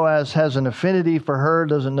Boaz, and Boaz has an affinity for her,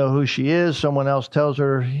 doesn't know who she is. Someone else tells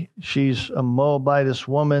her she's a Moabitess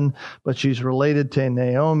woman, but she's related to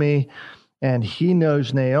Naomi, and he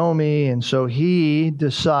knows Naomi, and so he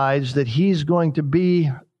decides that he's going to be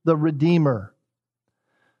the redeemer.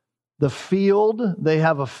 The field, they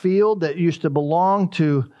have a field that used to belong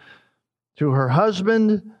to her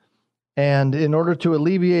husband. And in order to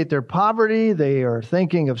alleviate their poverty, they are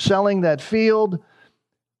thinking of selling that field.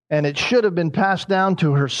 And it should have been passed down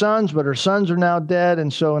to her sons, but her sons are now dead.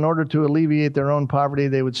 And so in order to alleviate their own poverty,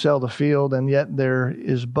 they would sell the field. And yet there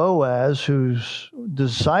is Boaz who's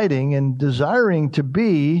deciding and desiring to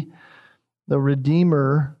be the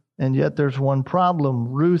redeemer. And yet there's one problem.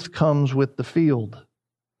 Ruth comes with the field.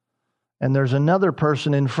 And there's another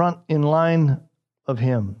person in line of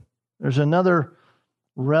him. There's another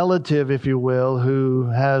relative, if you will, who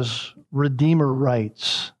has redeemer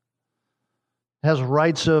rights, has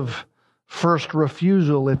rights of first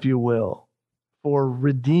refusal, if you will, for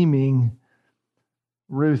redeeming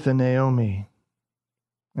Ruth and Naomi.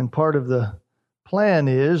 And part of the plan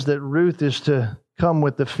is that Ruth is to come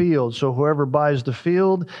with the field. So whoever buys the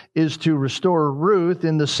field is to restore Ruth,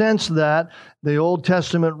 in the sense that the Old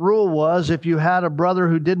Testament rule was if you had a brother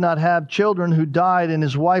who did not have children, who died and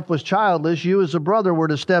his wife was childless, you as a brother were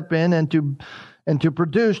to step in and to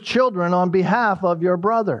produce children on behalf of your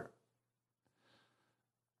brother.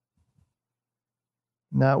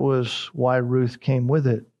 And that was why Ruth came with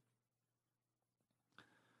it.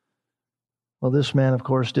 Well, this man, of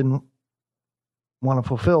course, didn't want to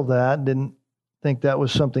fulfill that, didn't think that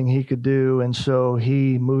was something he could do, and so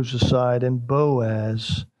he moves aside, and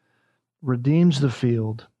Boaz redeems the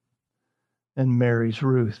field and marries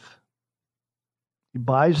Ruth. He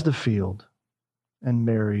buys the field and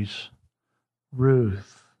marries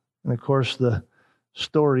Ruth. And of course, the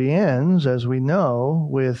story ends, as we know,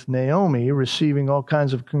 with Naomi receiving all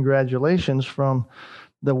kinds of congratulations from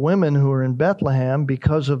the women who are in Bethlehem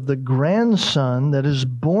because of the grandson that is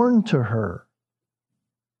born to her.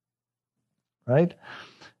 Right?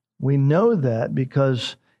 We know that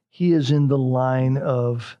because he is in the line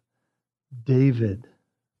of David.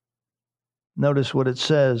 Notice what it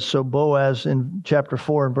says. So Boaz, in chapter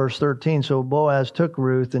 4 and verse 13, so Boaz took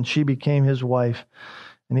Ruth, and she became his wife.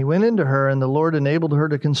 And he went into her, and the Lord enabled her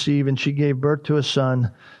to conceive, and she gave birth to a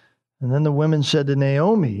son. And then the women said to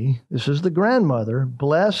Naomi, this is the grandmother,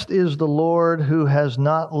 blessed is the Lord who has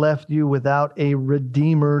not left you without a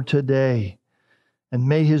redeemer today. And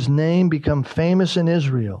may his name become famous in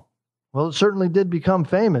Israel. Well, it certainly did become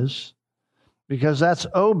famous, because that's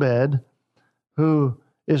Obed, who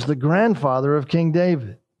is the grandfather of King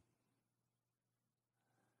David.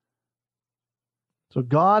 So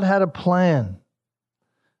God had a plan.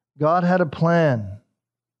 God had a plan.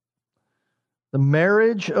 The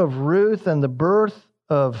marriage of Ruth and the birth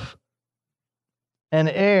of an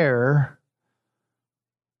heir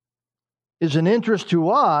is an interest to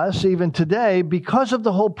us even today because of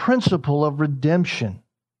the whole principle of redemption.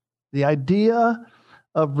 The idea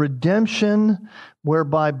of redemption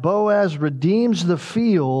whereby Boaz redeems the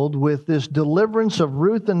field with this deliverance of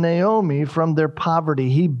Ruth and Naomi from their poverty.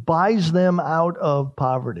 He buys them out of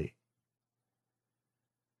poverty,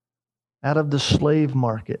 out of the slave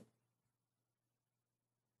market.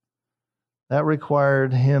 That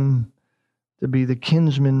required him to be the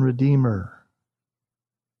kinsman redeemer.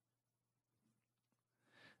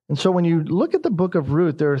 And so when you look at the book of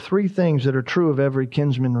Ruth, there are three things that are true of every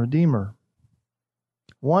kinsman redeemer.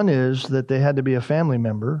 One is that they had to be a family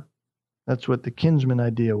member. That's what the kinsman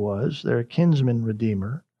idea was. They're a kinsman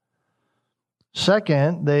redeemer.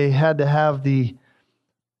 Second, they had to have the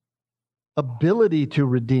ability to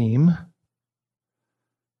redeem.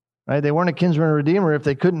 Right? They weren't a kinsman redeemer if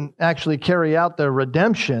they couldn't actually carry out their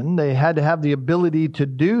redemption. They had to have the ability to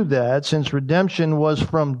do that, since redemption was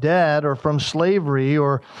from debt or from slavery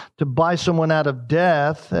or to buy someone out of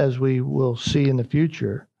death, as we will see in the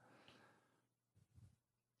future.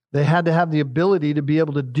 They had to have the ability to be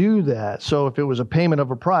able to do that. So if it was a payment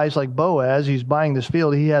of a price, like Boaz, he's buying this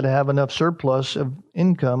field, he had to have enough surplus of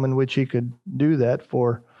income in which he could do that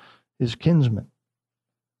for his kinsman.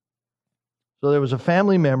 So there was a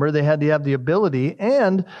family member, they had to have the ability,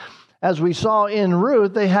 and as we saw in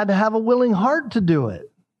Ruth, they had to have a willing heart to do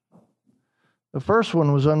it. The first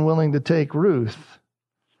one was unwilling to take Ruth.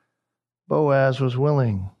 Boaz was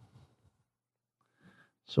willing.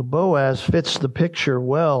 So Boaz fits the picture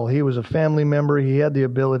well. He was a family member, he had the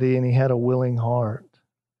ability, and he had a willing heart.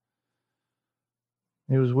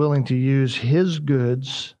 He was willing to use his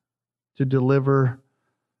goods to deliver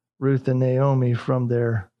Ruth and Naomi from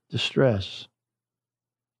their distress,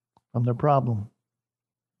 from their problem.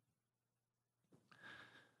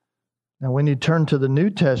 Now, when you turn to the New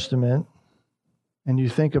Testament and you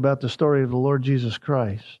think about the story of the Lord Jesus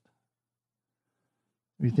Christ,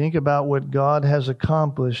 we think about what God has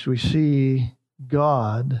accomplished, we see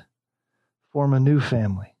God form a new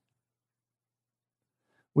family.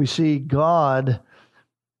 We see God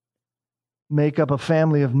make up a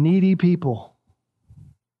family of needy people.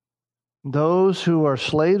 Those who are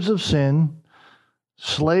slaves of sin,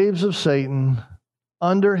 slaves of Satan,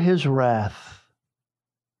 under his wrath.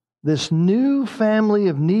 This new family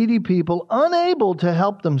of needy people, unable to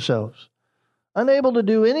help themselves, unable to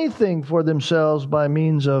do anything for themselves by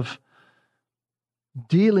means of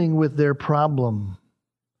dealing with their problem.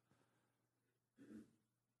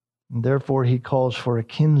 And therefore, he calls for a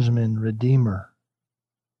kinsman redeemer.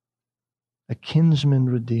 A kinsman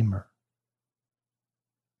redeemer.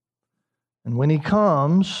 And when he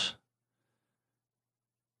comes,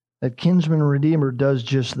 that kinsman redeemer does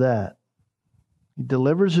just that. He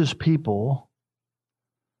delivers his people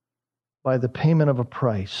by the payment of a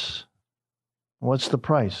price. What's the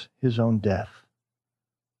price? His own death.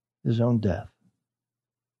 His own death.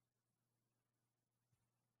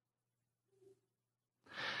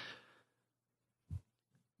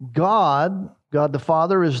 God the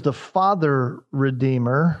Father is the Father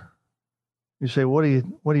Redeemer. You say, what do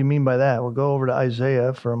you mean by that? We'll go over to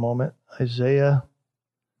Isaiah for a moment. Isaiah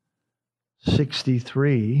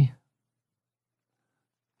 63.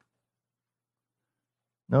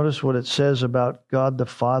 Notice what it says about God the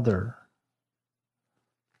Father.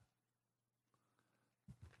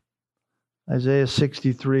 Isaiah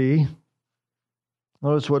 63.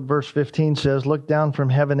 Notice what verse 15 says. Look down from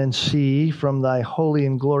heaven and see, from thy holy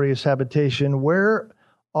and glorious habitation, where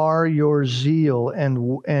are your zeal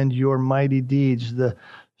and your mighty deeds? The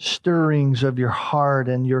stirrings of your heart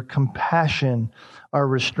and your compassion are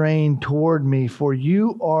restrained toward me. For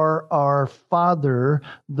you are our Father,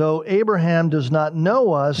 though Abraham does not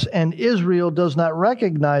know us and Israel does not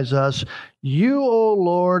recognize us. You, O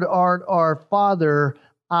Lord, art our Father,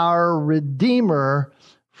 our Redeemer.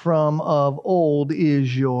 From of old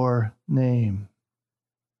is your name.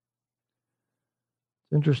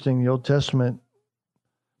 It's interesting, the Old Testament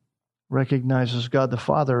recognizes God the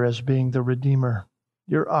Father as being the Redeemer.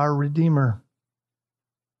 You're our Redeemer.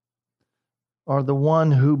 Are the one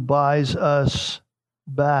who buys us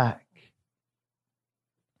back.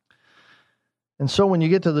 And so when you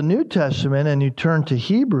get to the New Testament and you turn to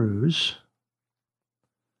Hebrews,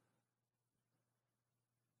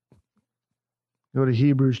 go to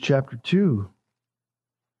Hebrews chapter 2.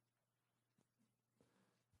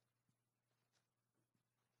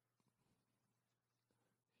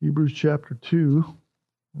 Hebrews chapter 2.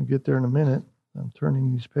 I'll get there in a minute. I'm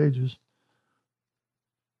turning these pages.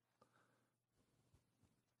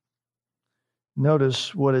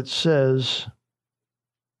 Notice what it says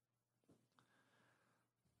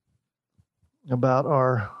about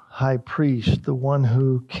our high priest, the one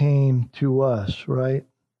who came to us, right?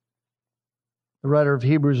 The writer of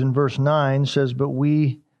Hebrews in verse 9 says, but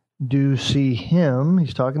we do see him,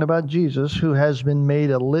 he's talking about Jesus, who has been made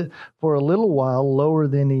for a little while lower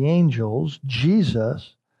than the angels,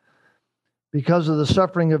 Jesus, because of the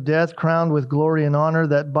suffering of death, crowned with glory and honor,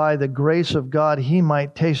 that by the grace of God he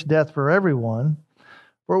might taste death for everyone.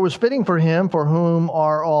 For it was fitting for him, for whom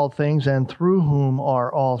are all things, and through whom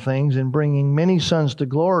are all things, in bringing many sons to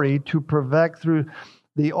glory, to perfect through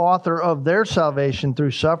the author of their salvation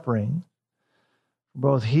through suffering.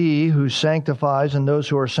 Both he who sanctifies and those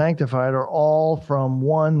who are sanctified are all from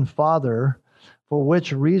one Father, for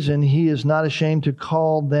which reason he is not ashamed to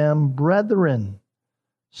call them brethren,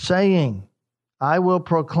 saying, I will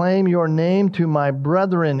proclaim your name to my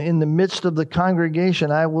brethren. In the midst of the congregation,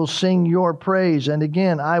 I will sing your praise. And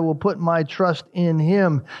again, I will put my trust in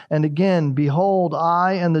him. And again, behold,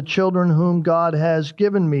 I and the children whom God has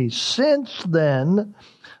given me. Since then,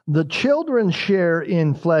 the children share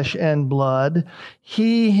in flesh and blood,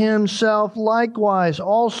 he himself likewise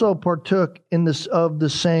also partook of the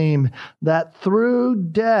same, that through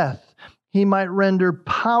death he might render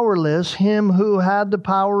powerless him who had the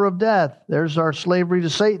power of death. There's our slavery to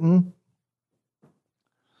Satan.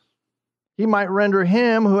 He might render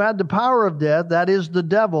him who had the power of death, that is the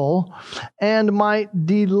devil, and might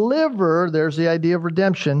deliver, there's the idea of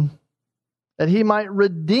redemption, that he might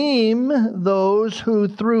redeem those who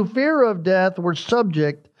through fear of death were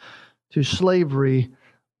subject to slavery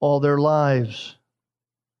all their lives.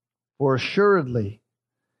 For assuredly,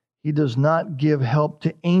 he does not give help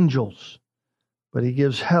to angels, but he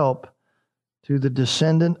gives help to the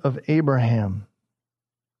descendant of Abraham.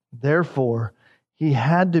 Therefore, he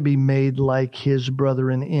had to be made like his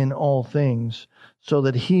brethren in all things, so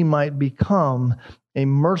that he might become a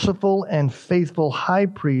merciful and faithful high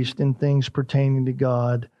priest in things pertaining to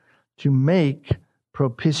God, to make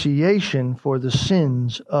propitiation for the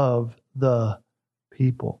sins of the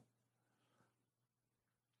people.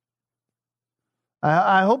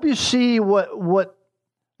 I hope you see what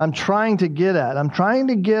I'm trying to get at. I'm trying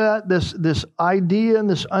to get at this idea and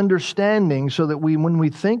this understanding so that when we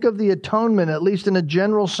think of the atonement, at least in a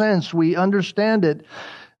general sense, we understand it,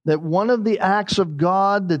 that one of the acts of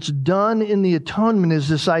God that's done in the atonement is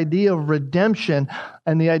this idea of redemption.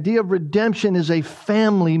 And the idea of redemption is a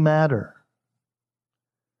family matter.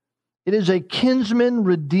 It is a kinsman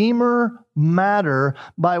redeemer matter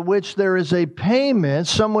by which there is a payment.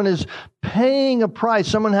 Someone is paying a price.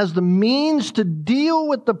 Someone has the means to deal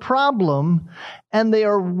with the problem, and they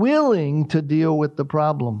are willing to deal with the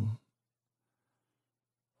problem.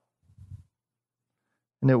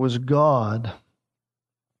 And it was God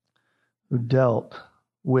who dealt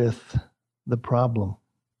with the problem.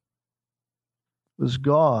 It was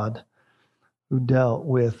God who dealt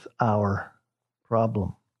with our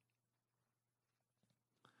problem.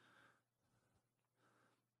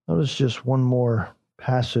 Notice just one more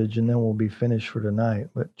passage and then we'll be finished for tonight.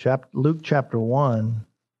 But Luke chapter 1,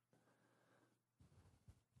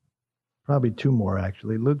 probably two more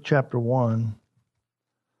actually. Luke chapter 1.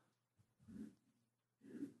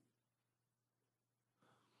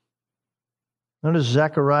 Notice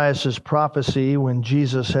Zacharias' prophecy when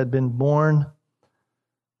Jesus had been born,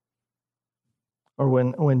 or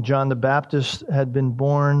when John the Baptist had been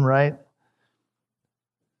born, right?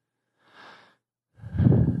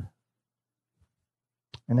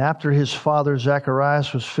 And after his father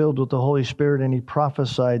Zacharias was filled with the Holy Spirit, and he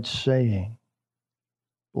prophesied, saying,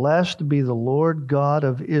 Blessed be the Lord God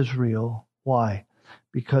of Israel. Why?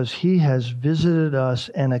 Because he has visited us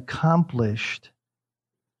and accomplished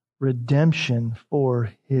redemption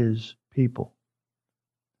for his people.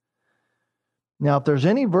 Now, if there's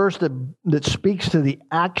any verse that speaks to the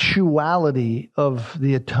actuality of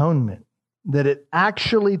the atonement, that it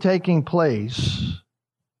actually taking place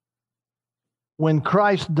when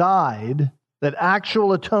Christ died, that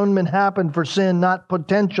actual atonement happened for sin, not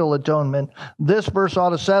potential atonement, this verse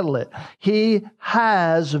ought to settle it. He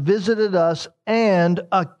has visited us and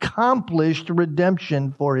accomplished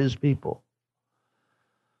redemption for his people.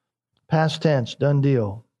 Past tense, done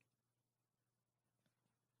deal.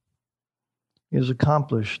 He has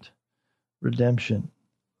accomplished redemption.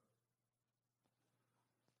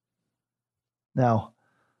 Now,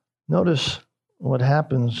 notice what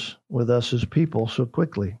happens with us as people so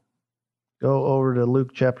quickly. Go over to Luke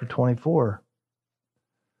chapter 24.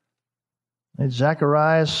 And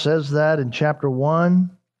Zacharias says that in chapter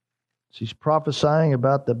 1. He's prophesying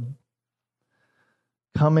about the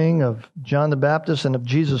coming of John the Baptist and of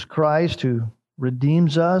Jesus Christ who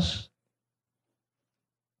redeems us.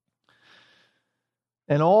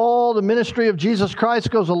 And all the ministry of Jesus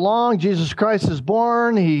Christ goes along. Jesus Christ is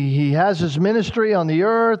born. He has his ministry on the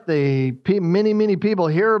earth. Many people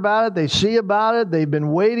hear about it. They see about it. They've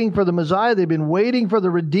been waiting for the Messiah. They've been waiting for the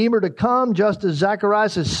Redeemer to come, just as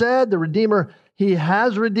Zacharias has said. The Redeemer, he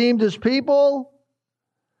has redeemed his people.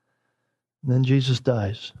 And then Jesus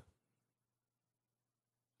dies.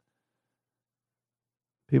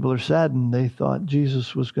 People are saddened. They thought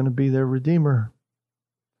Jesus was going to be their Redeemer.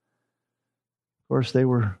 Of course, they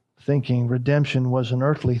were thinking redemption was an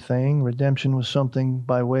earthly thing. Redemption was something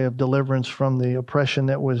by way of deliverance from the oppression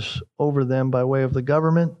that was over them by way of the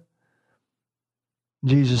government.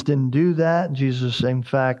 Jesus didn't do that. Jesus, in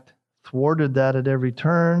fact, thwarted that at every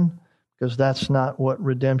turn, because that's not what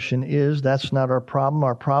redemption is. That's not our problem.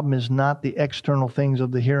 Our problem is not the external things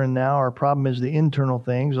of the here and now. Our problem is the internal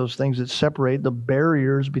things, those things that separate, the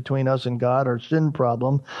barriers between us and God, our sin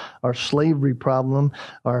problem, our slavery problem,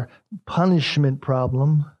 our punishment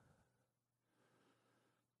problem.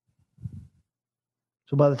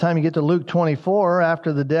 So by the time you get to Luke 24,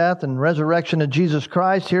 after the death and resurrection of Jesus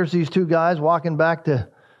Christ, here's these two guys walking back to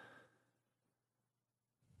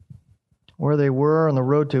where they were on the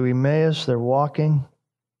road to Emmaus. They're walking,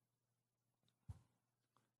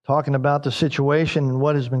 talking about the situation and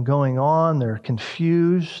what has been going on. They're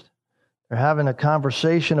confused. They're having a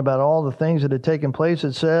conversation about all the things that had taken place,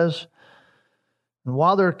 it says. And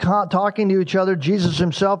while they're talking to each other, Jesus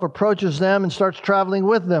himself approaches them and starts traveling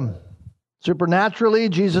with them. Supernaturally,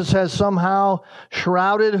 Jesus has somehow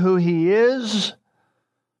shrouded who he is.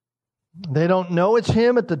 They don't know it's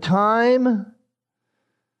him at the time.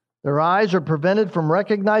 Their eyes are prevented from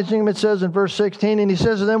recognizing him, it says in verse 16. And he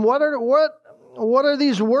says to them, What are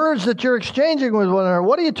these words that you're exchanging with one another?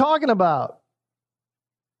 What are you talking about?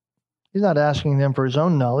 He's not asking them for his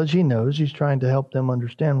own knowledge. He knows. He's trying to help them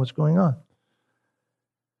understand what's going on.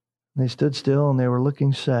 And they stood still and they were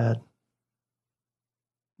looking sad.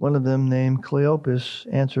 One of them, named Cleopas,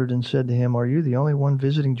 answered and said to him, Are you the only one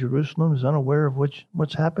visiting Jerusalem who's unaware of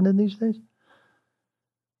what's happened in these days?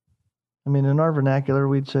 I mean, in our vernacular,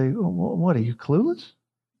 we'd say, What, are you clueless?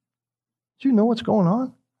 Do you know what's going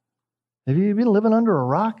on? Have you been living under a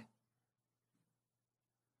rock?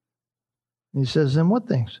 And he says, Then what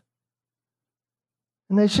things?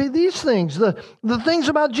 And they say these things, the things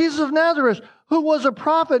about Jesus of Nazareth, who was a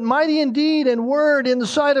prophet, mighty in deed and word in the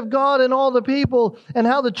sight of God and all the people, and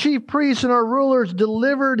how the chief priests and our rulers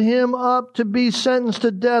delivered him up to be sentenced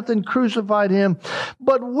to death and crucified him.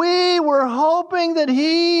 But we were hoping that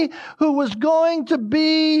he who was going to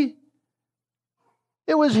be,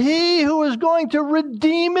 it was he who was going to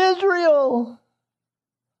redeem Israel.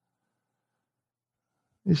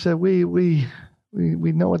 He said, we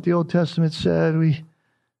know what the Old Testament said. We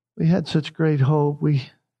had such great hope. We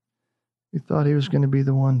thought he was going to be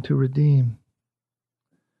the one to redeem.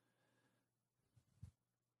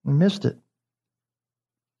 We missed it.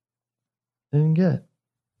 Didn't get it.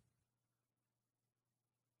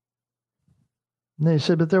 And they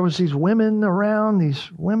said, but there was these women around.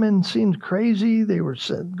 These women seemed crazy. They were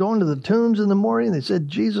going to the tombs in the morning. They said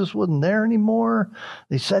Jesus wasn't there anymore.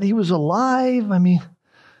 They said he was alive. I mean,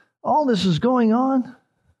 all this is going on.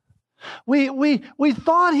 We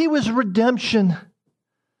thought he was redemption.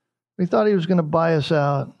 We thought he was going to buy us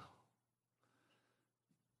out.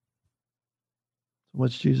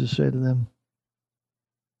 What's Jesus say to them?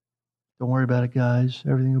 Don't worry about it, guys.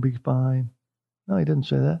 Everything will be fine. No, he didn't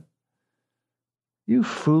say that. You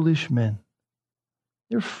foolish men.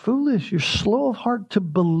 You're foolish. You're slow of heart to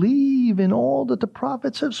believe in all that the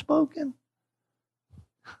prophets have spoken.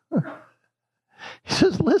 He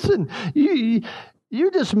says, listen, you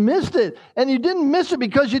just missed it. And you didn't miss it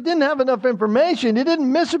because you didn't have enough information. You didn't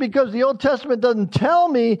miss it because the Old Testament doesn't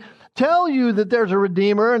tell you that there's a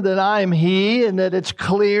Redeemer and that I'm He, and that it's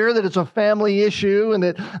clear that it's a family issue, and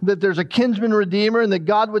that there's a kinsman Redeemer, and that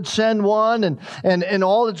God would send one, and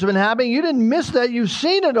all that's been happening. You didn't miss that. You've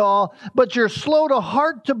seen it all, but you're slow to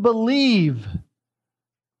heart to believe.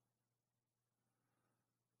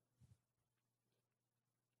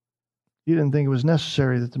 You didn't think it was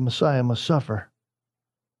necessary that the Messiah must suffer.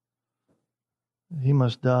 He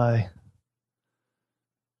must die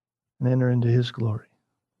and enter into His glory.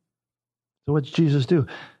 So what's Jesus do?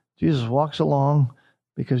 Jesus walks along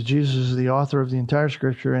because Jesus is the author of the entire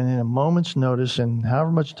Scripture, and in a moment's notice, and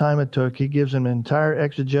however much time it took, He gives him an entire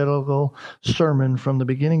exegetical sermon from the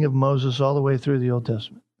beginning of Moses all the way through the Old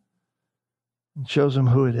Testament. And shows him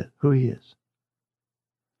who He is.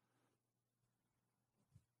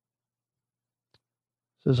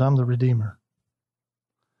 Says, I'm the Redeemer.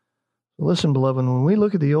 Listen, beloved, when we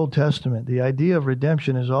look at the Old Testament, the idea of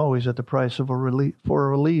redemption is always at the price of for a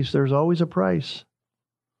release. There's always a price.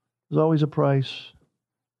 There's always a price.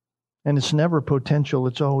 And it's never potential,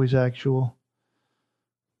 it's always actual.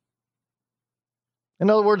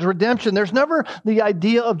 In other words, redemption, there's never the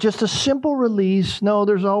idea of just a simple release. No,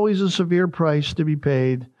 there's always a severe price to be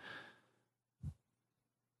paid.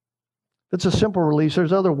 If it's a simple release,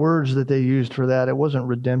 there's other words that they used for that. It wasn't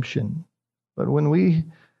redemption. But when we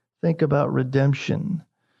think about redemption,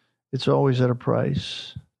 It's always at a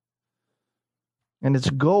price. And its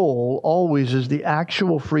goal always is the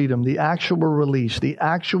actual freedom, the actual release, the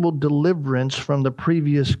actual deliverance from the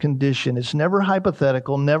previous condition. It's never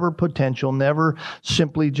hypothetical, never potential, never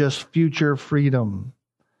simply just future freedom.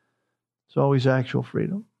 It's always actual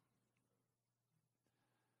freedom.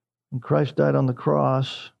 When Christ died on the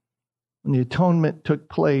cross, when the atonement took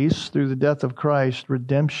place through the death of Christ,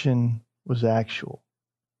 redemption was actual.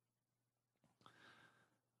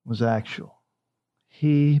 Was actual.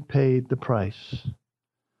 He paid the price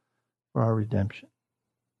for our redemption.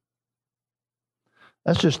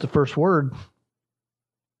 That's just the first word.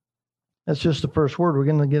 That's just the first word. We're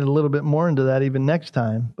going to get a little bit more into that even next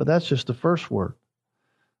time, but that's just the first word.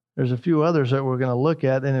 There's a few others that we're going to look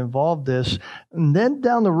at and involve this. And then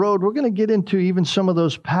down the road, we're going to get into even some of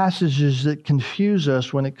those passages that confuse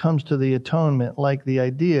us when it comes to the atonement, like the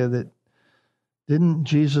idea that didn't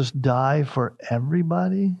Jesus die for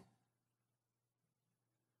everybody?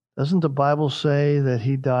 Doesn't the Bible say that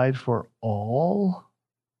he died for all?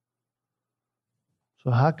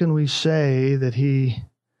 So how can we say that he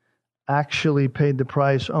actually paid the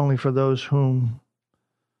price only for those whom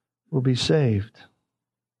will be saved?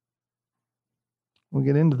 We'll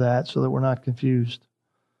get into that so that we're not confused.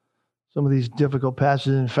 Some of these difficult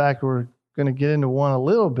passages, in fact, we're going to get into one a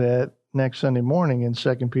little bit next Sunday morning in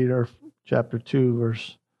 2 Peter chapter 2,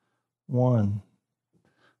 verse 1.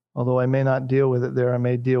 Although I may not deal with it there, I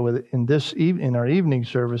may deal with it in our evening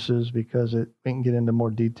services because we can get into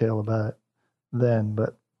more detail about it then.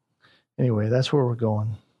 But anyway, that's where we're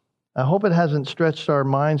going. I hope it hasn't stretched our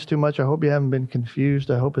minds too much. I hope you haven't been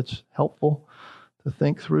confused. I hope it's helpful to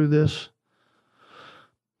think through this.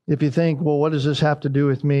 If you think, well, what does this have to do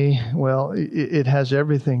with me? Well, it has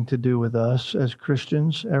everything to do with us as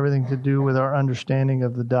Christians, everything to do with our understanding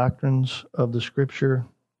of the doctrines of the Scripture,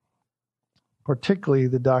 particularly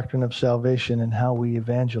the doctrine of salvation and how we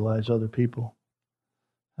evangelize other people,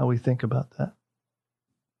 how we think about that.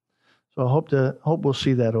 So I hope we'll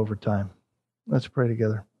see that over time. Let's pray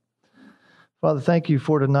together. Father, thank you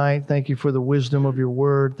for tonight. Thank you for the wisdom of your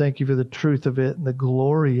word. Thank you for the truth of it and the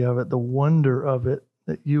glory of it, the wonder of it,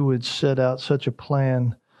 that you would set out such a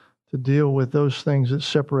plan to deal with those things that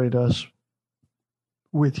separate us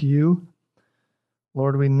with you.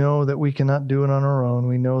 Lord, we know that we cannot do it on our own.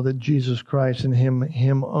 We know that Jesus Christ and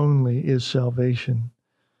Him only is salvation.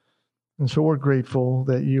 And so we're grateful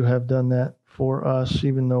that you have done that for us,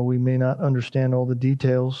 even though we may not understand all the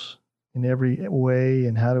details in every way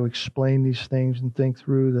and how to explain these things and think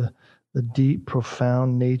through the deep,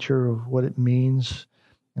 profound nature of what it means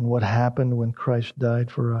and what happened when Christ died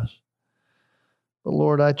for us. But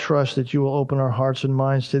Lord, I trust that you will open our hearts and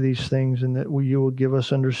minds to these things and that you will give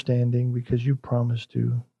us understanding because you promised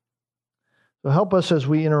to. So help us as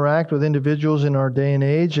we interact with individuals in our day and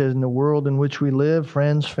age, in the world in which we live,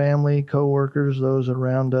 friends, family, co-workers, those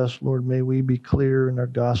around us. Lord, may we be clear in our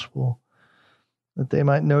gospel, that they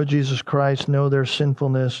might know Jesus Christ, know their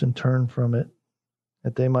sinfulness and turn from it,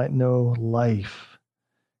 that they might know life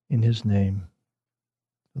in His name.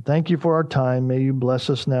 Thank you for our time. May you bless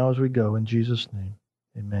us now as we go. In Jesus' name,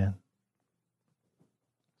 amen.